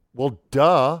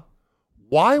duh.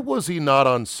 Why was he not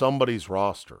on somebody's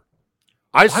roster?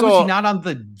 Why was he not on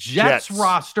the Jets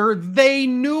roster? They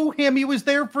knew him. He was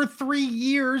there for 3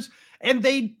 years, and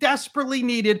they desperately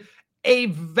needed a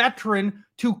veteran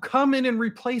to come in and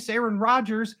replace Aaron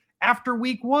Rodgers after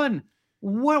week 1.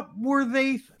 What were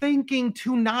they thinking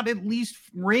to not at least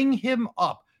ring him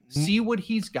up, see what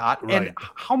he's got, right, and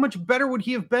how much better would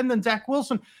he have been than Zach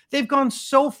Wilson? They've gone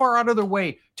so far out of their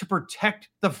way to protect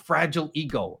the fragile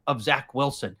ego of Zach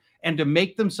Wilson and to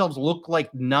make themselves look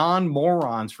like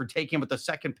non-morons for taking him with the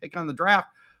second pick on the draft.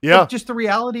 Yeah. But just the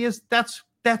reality is that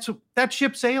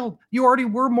ship sailed. You already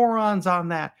were morons on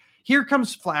that. Here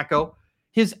comes Flacco.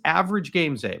 His average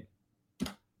game, Zabe,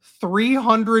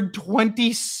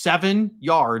 327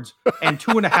 yards and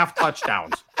 2.5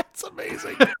 touchdowns. That's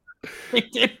amazing.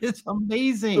 It is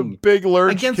amazing. The big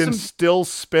lurch can still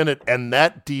spin it, and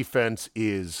that defense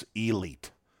is elite.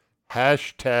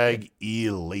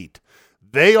 #elite.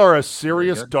 They are a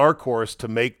serious dark horse to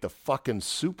make the fucking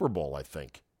Super Bowl, I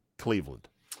think, Cleveland.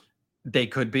 They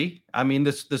could be. I mean,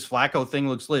 this Flacco thing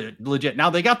looks legit. Now,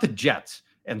 they got the Jets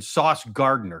and Sauce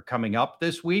Gardner coming up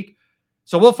this week,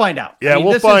 so we'll find out. Yeah,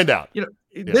 we'll find out.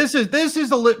 This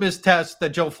is a litmus test that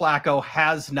Joe Flacco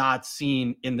has not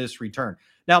seen in this return.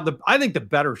 Now, I think the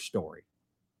better story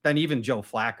than even Joe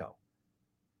Flacco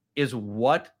is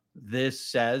what this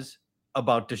says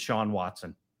about Deshaun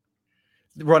Watson.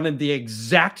 Running the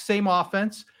exact same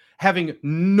offense, having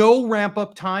no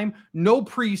ramp-up time, no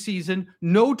preseason,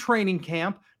 no training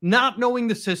camp, not knowing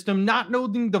the system, not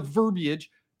knowing the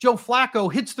verbiage. Joe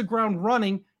Flacco hits the ground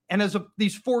running and has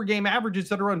these 4-game averages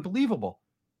that are unbelievable.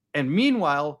 And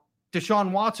meanwhile,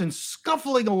 Deshaun Watson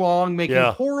scuffling along, making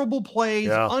horrible plays,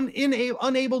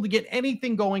 unable to get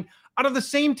anything going out of the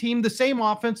same team, the same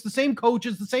offense, the same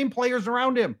coaches, the same players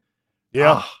around him.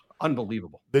 Yeah.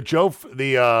 Unbelievable.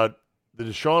 The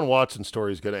Deshaun Watson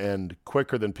story is going to end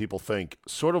quicker than people think,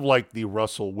 sort of like the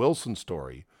Russell Wilson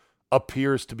story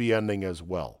appears to be ending as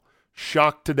well.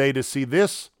 Shocked today to see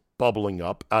this bubbling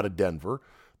up out of Denver.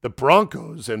 The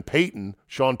Broncos and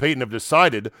Sean Payton, have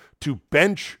decided to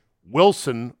bench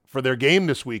Wilson for their game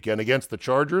this weekend against the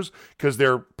Chargers because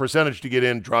their percentage to get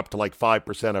in dropped to like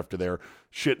 5% after their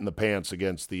shit in the pants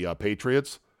against the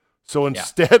Patriots. So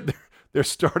instead, they're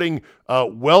starting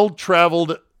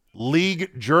well-traveled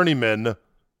league journeyman.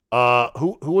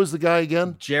 Who was the guy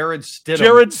again? Jared Stidham.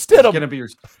 Jared Stidham. Going to be your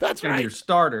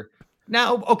starter.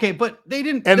 Now, okay, but they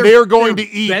didn't. And they're going to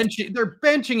eat. They're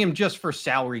benching him just for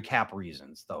salary cap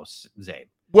reasons, though, Zabe.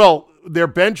 Well, they're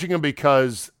benching him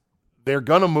because they're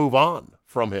going to move on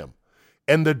from him.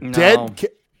 And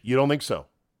you don't think so?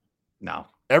 No.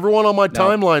 Everyone on my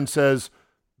timeline says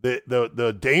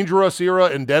the dangerous era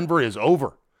in Denver is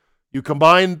over. You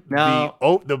combine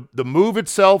the move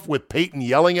itself with Peyton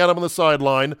yelling at him on the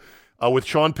sideline, with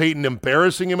Sean Payton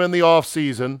embarrassing him in the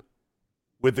offseason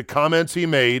with the comments he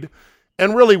made,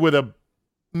 and really with a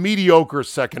mediocre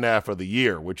second half of the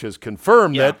year, which has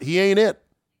confirmed that he ain't it.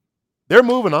 They're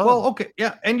moving on. Well, okay,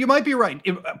 yeah, and you might be right.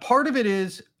 Part of it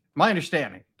is my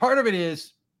understanding. Part of it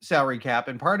is salary cap,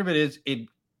 and part of it is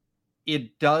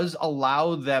it does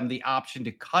allow them the option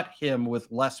to cut him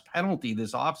with less penalty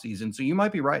this offseason. So you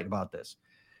might be right about this.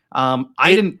 I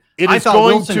thought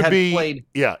going Wilson to had be played.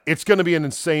 Yeah, it's going to be an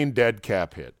insane dead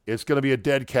cap hit. It's going to be a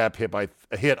dead cap hit.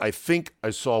 I think I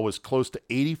saw was close to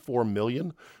 $84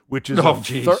 million, which is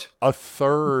a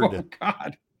third. Oh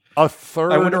God. A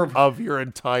third of your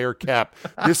entire cap.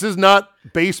 This is not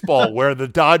baseball where the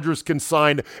Dodgers can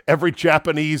sign every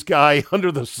Japanese guy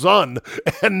under the sun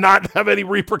and not have any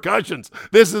repercussions.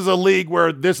 This is a league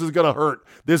where this is going to hurt.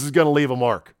 This is going to leave a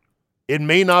mark. It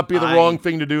may not be the wrong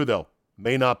thing to do, though.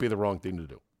 May not be the wrong thing to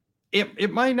do.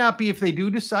 It might not be if they do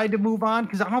decide to move on,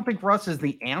 because I don't think Russ is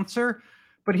the answer.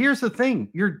 But here's the thing.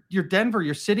 You're Denver.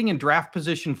 You're sitting in draft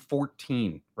position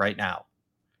 14 right now.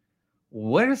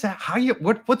 What is that?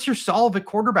 What's your solve at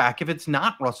quarterback if it's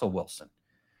not Russell Wilson?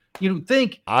 You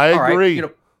think I agree.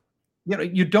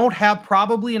 Right, you don't have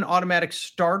probably an automatic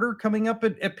starter coming up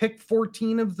at pick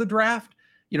 14 of the draft.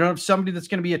 You don't have somebody that's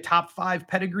going to be a top 5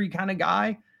 pedigree kind of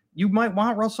guy. You might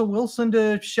want Russell Wilson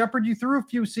to shepherd you through a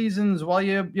few seasons while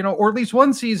or at least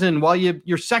one season while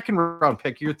your second round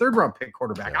pick, your third round pick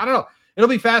quarterback. I don't know. It'll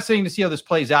be fascinating to see how this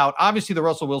plays out. Obviously, the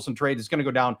Russell Wilson trade is going to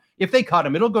go down. If they cut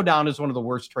him, it'll go down as one of the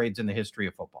worst trades in the history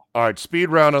of football. All right, speed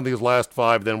round on these last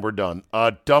 5, then we're done.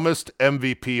 Dumbest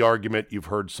MVP argument you've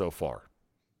heard so far?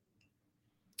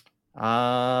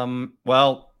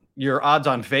 Well, your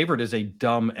odds-on favorite is a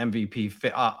dumb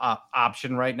MVP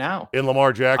option right now. In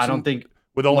Lamar Jackson? I don't think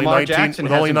with only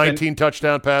 19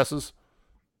 touchdown passes?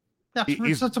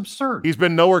 That's absurd. He's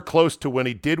been nowhere close to when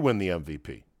he did win the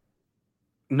MVP.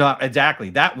 No, exactly.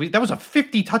 That was a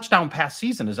 50 touchdown pass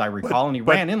season, as I recall, and he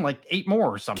ran in like 8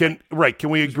 more or something. Can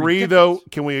we agree though?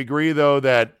 Can we agree though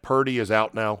that Purdy is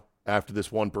out now after this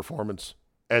one performance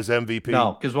as MVP?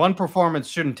 No, because one performance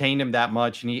shouldn't taint him that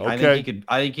much, and I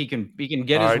think he can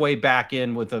get his way back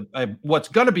in with what's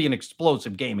going to be an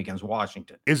explosive game against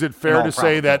Washington. Is it fair to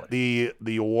say that the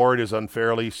award is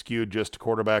unfairly skewed just to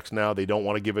quarterbacks now? They don't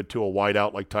want to give it to a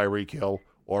wideout like Tyreek Hill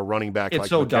or running back like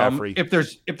McCaffrey.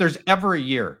 Dumb. If there's ever a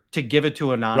year to give it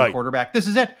to a non-quarterback, this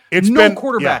is it. No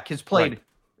quarterback has played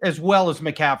as well as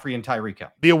McCaffrey and Tyreek Hill.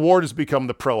 The award has become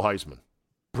the pro Heisman,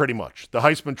 pretty much. The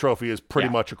Heisman Trophy is pretty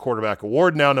much a quarterback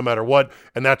award now, no matter what,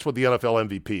 and that's what the NFL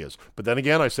MVP is. But then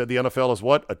again, I said the NFL is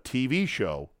what? A TV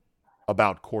show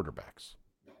about quarterbacks.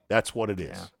 That's what it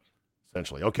is,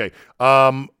 essentially. Okay,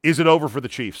 is it over for the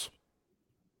Chiefs?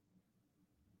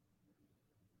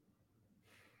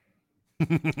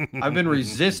 I've been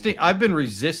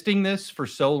resisting this for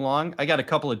so long. I got a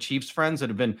couple of Chiefs friends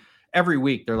that have been every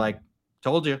week. They're like,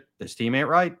 told you, this team ain't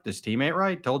right. This team ain't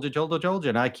right. Told you.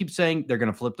 And I keep saying they're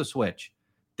going to flip the switch.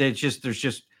 There's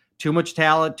just too much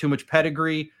talent, too much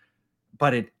pedigree,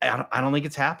 but I don't think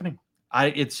it's happening.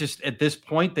 It's just at this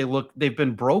point, they've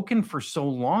been broken for so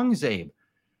long, Zabe.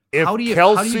 How do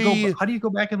you go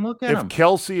back and look at him? If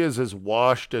Kelsey is as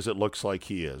washed as it looks like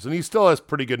he is, and he still has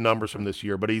pretty good numbers from this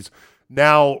year, but he's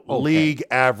now league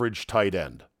average tight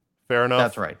end. Fair enough?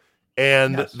 That's right.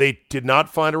 And they did not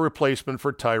find a replacement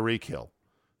for Tyreek Hill.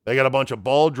 They got a bunch of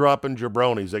ball-dropping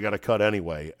jabronis they got to cut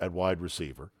anyway at wide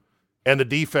receiver. And the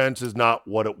defense is not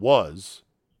what it was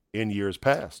in years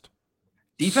past.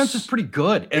 Defense is pretty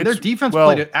good, and their defense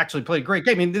actually played a great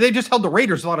game. I mean, they just held the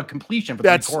Raiders a lot of completion for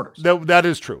 3 quarters. That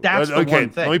is true. That's the one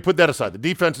thing. Let me put that aside. The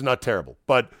defense is not terrible,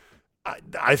 but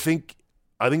I think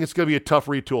it's going to be a tough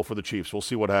retool for the Chiefs. We'll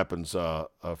see what happens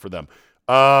for them.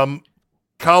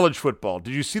 College football.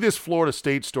 Did you see this Florida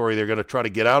State story? They're going to try to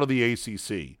get out of the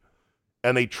ACC,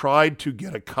 and they tried to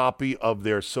get a copy of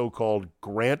their so-called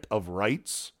grant of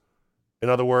rights. In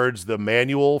other words, the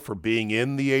manual for being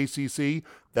in the ACC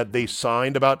that they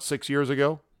signed about 6 years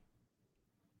ago?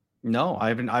 No,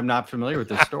 I'm not familiar with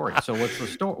this story. So what's the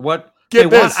story? Want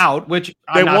out, which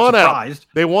I'm not surprised.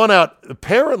 They want out.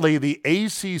 Apparently, the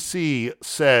ACC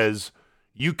says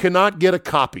you cannot get a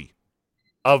copy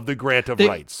of the grant of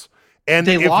rights. And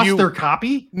they lost their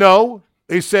copy? No,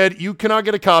 they said you cannot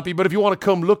get a copy, but if you want to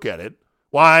come look at it,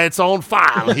 why, it's on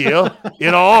file here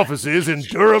in our offices in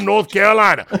Durham, North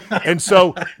Carolina. And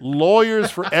so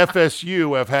lawyers for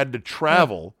FSU have had to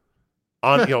travel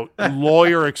on,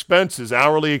 lawyer expenses,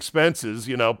 hourly expenses,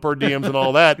 per diems and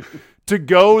all that, to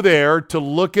go there to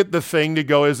look at the thing to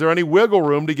go, is there any wiggle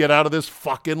room to get out of this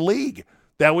fucking league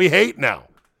that we hate now?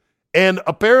 And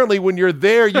apparently when you're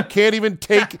there, you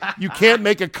can't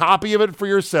make a copy of it for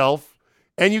yourself,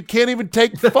 and you can't even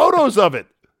take photos of it.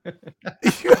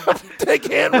 You have to take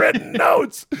handwritten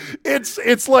notes.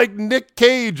 It's like Nick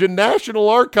Cage in National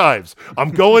Archives.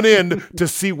 I'm going in to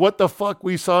see what the fuck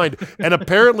we signed. And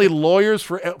apparently lawyers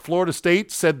for Florida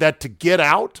State said that to get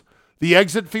out, the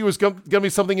exit fee was going to be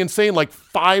something insane, like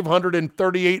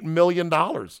 $538 million.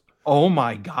 Oh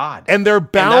my God! And they're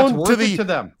bound and to the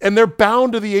them. And they're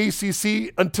bound to the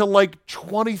ACC until like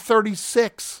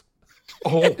 2036.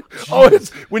 It's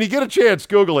when you get a chance,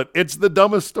 Google it. It's the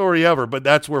dumbest story ever, but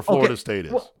that's where Florida State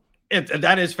is. Well,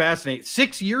 that is fascinating.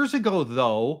 6 years ago,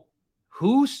 though,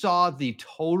 who saw the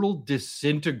total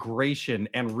disintegration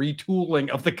and retooling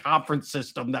of the conference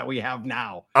system that we have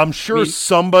now? I'm sure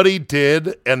somebody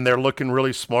did, and they're looking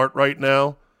really smart right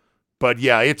now. But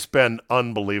yeah, it's been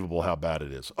unbelievable how bad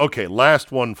it is. Okay,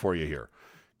 last one for you here.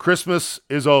 Christmas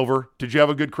is over. Did you have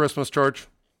a good Christmas, Church?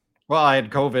 Well, I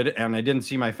had COVID and I didn't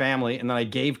see my family, and then I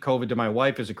gave COVID to my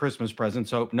wife as a Christmas present.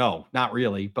 So no, not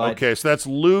really. But okay, so that's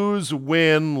lose,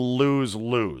 win, lose,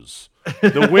 lose.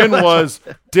 The win was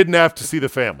didn't have to see the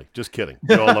family. Just kidding.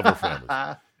 We all love our families.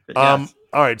 Yes.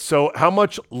 All right, so how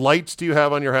much lights do you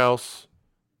have on your house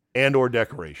and or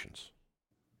decorations?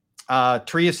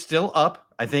 Tree is still up.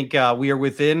 I think we are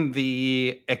within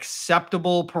the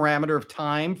acceptable parameter of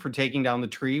time for taking down the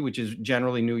tree, which is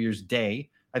generally New Year's Day.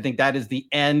 I think that is the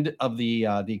end of the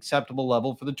acceptable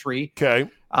level for the tree. Okay.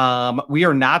 We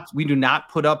do not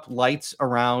put up lights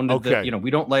around. Okay. We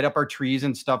don't light up our trees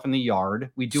and stuff in the yard.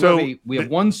 We do have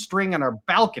one string on our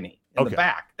balcony in the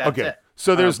back. That's it.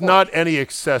 So there's not any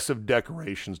excessive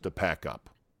decorations to pack up.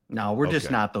 No, we're just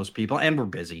not those people, and we're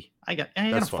busy. I got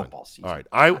a football season. All right.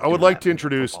 I would like to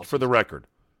introduce, for the record,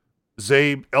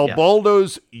 Zabe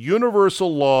Albaldo's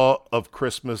Universal Law of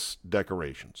Christmas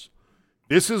Decorations.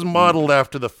 This is modeled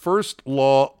after the first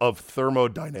law of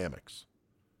thermodynamics.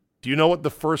 Do you know what the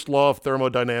first law of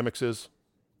thermodynamics is?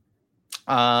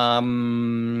 No.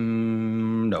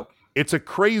 It's a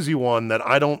crazy one that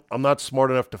I'm not smart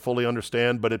enough to fully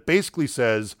understand, but it basically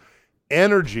says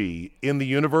energy in the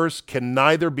universe can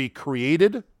neither be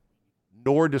created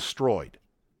nor destroyed.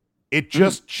 It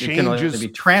just changes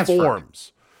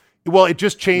forms. Well, it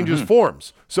just changes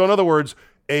forms. So in other words,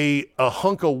 a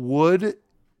hunk of wood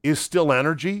is still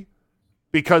energy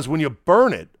because when you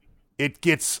burn it, it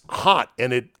gets hot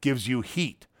and it gives you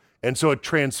heat. And so it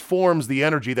transforms the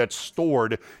energy that's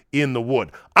stored in the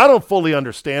wood. I don't fully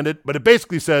understand it, but it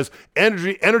basically says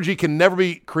energy can never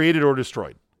be created or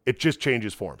destroyed. It just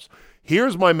changes forms.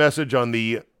 Here's my message on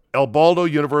the Albaldo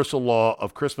Universal Law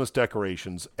of Christmas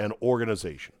Decorations and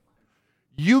Organization.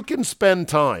 You can spend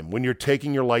time when you're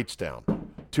taking your lights down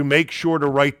to make sure to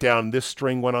write down this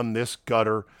string went on this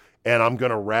gutter, and I'm going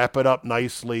to wrap it up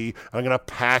nicely. I'm going to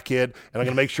pack it, and I'm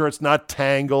going to make sure it's not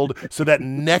tangled so that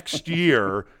next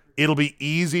year it'll be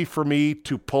easy for me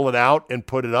to pull it out and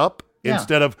put it up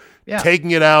instead of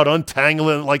taking it out,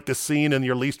 untangling it like the scene in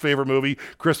your least favorite movie,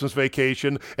 Christmas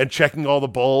Vacation, and checking all the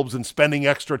bulbs and spending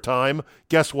extra time.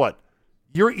 Guess what?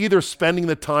 You're either spending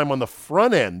the time on the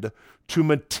front end to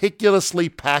meticulously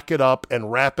pack it up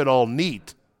and wrap it all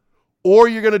neat, or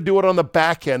you're going to do it on the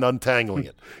back end, untangling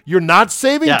it. You're not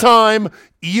saving time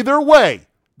either way.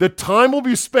 The time will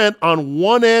be spent on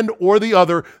one end or the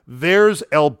other. There's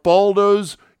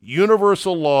Albaldo's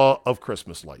Universal Law of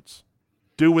Christmas Lights.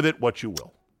 Do with it what you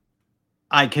will.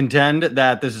 I contend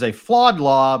that this is a flawed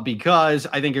law because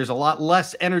I think there's a lot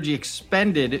less energy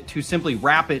expended to simply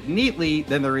wrap it neatly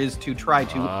than there is to try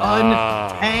to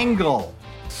untangle.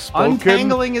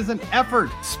 Untangling is an effort.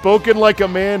 Spoken like a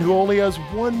man who only has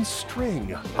one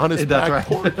string on his back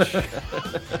porch.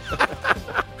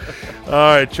 All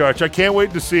right, Charch, I can't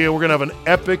wait to see you. We're going to have an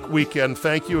epic weekend.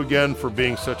 Thank you again for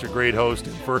being such a great host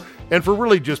and for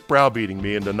really just browbeating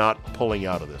me into not pulling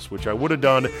out of this, which I would have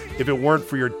done if it weren't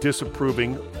for your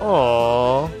disapproving.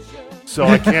 Aww. So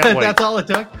I can't wait. That's all it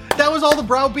took. That was all the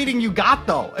browbeating you got,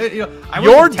 though.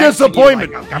 Your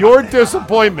disappointment,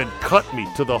 disappointment cut me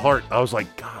to the heart. I was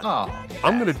like, God,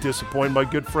 I'm going to disappoint my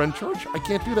good friend Church. I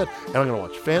can't do that. And I'm going to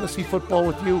watch fantasy football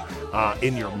with you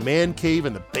in your man cave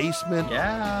in the basement.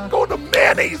 Yeah. Going to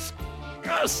Manny's.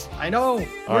 Yes. I know.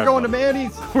 We're going to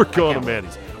Manny's. We're going to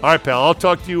Manny's. All right, pal. I'll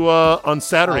talk to you on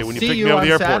Saturday when you pick me up at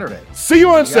the airport. Saturday. See you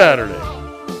on Saturday.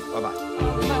 Bye-bye.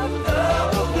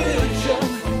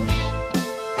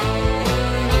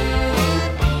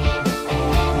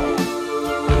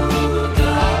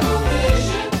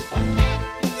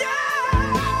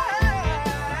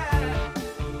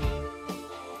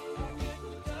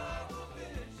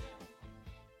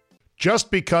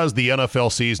 Just because the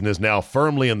NFL season is now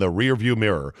firmly in the rearview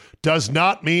mirror does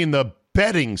not mean the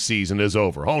betting season is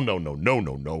over. Oh,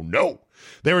 no.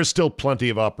 There is still plenty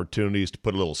of opportunities to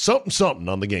put a little something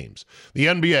on the games. The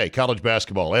NBA, college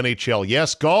basketball, NHL,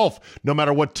 yes, golf. No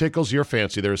matter what tickles your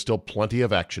fancy, there is still plenty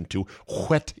of action to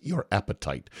whet your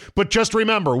appetite. But just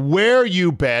remember, where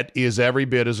you bet is every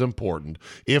bit as important,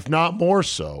 if not more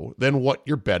so, than what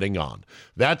you're betting on.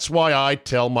 That's why I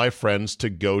tell my friends to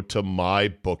go to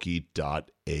mybookie.ag.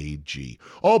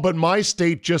 Oh, but my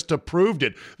state just approved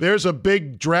it. There's a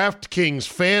big DraftKings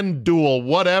fan duel,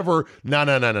 whatever.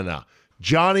 No.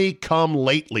 Johnny come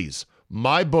latelys.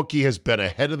 My bookie has been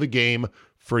ahead of the game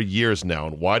for years now.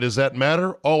 And why does that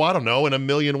matter? Oh, I don't know, in a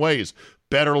million ways.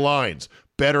 Better lines,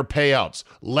 better payouts,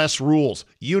 less rules,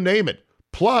 you name it.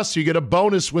 Plus, you get a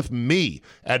bonus with me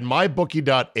at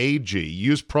mybookie.ag.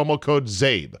 Use promo code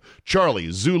ZABE,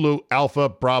 Charlie, Zulu, Alpha,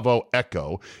 Bravo,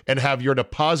 Echo, and have your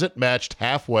deposit matched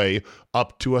halfway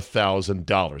up to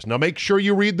 $1,000. Now, make sure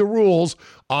you read the rules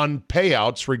on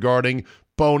payouts regarding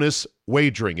bonus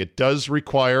wagering. It does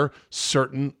require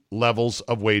certain levels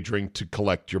of wagering to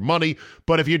collect your money.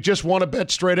 But if you just want to bet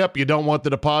straight up, you don't want the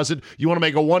deposit, you want to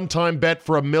make a one-time bet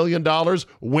for $1 million,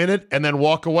 win it, and then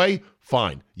walk away,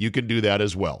 fine. You can do that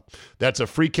as well. That's a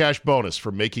free cash bonus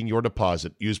for making your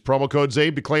deposit. Use promo code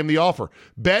ZABE to claim the offer.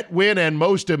 Bet, win, and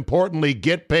most importantly,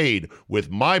 get paid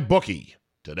with MyBookie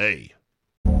today.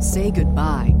 Say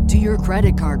goodbye to your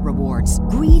credit card rewards.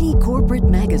 Greedy corporate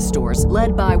mega stores,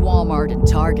 led by Walmart and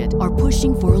Target, are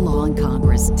pushing for a law in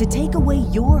Congress to take away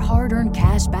your hard-earned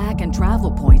cash back and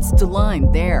travel points to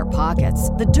line their pockets.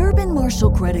 The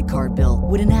Durbin-Marshall credit card bill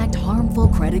would enact harmful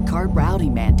credit card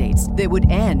routing mandates that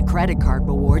would end credit card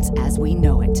rewards as we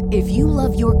know it. If you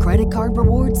love your credit card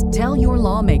rewards, tell your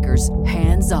lawmakers,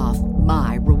 hands off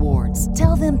my rewards.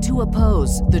 Tell them to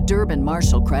oppose the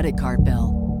Durbin-Marshall credit card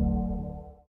bill.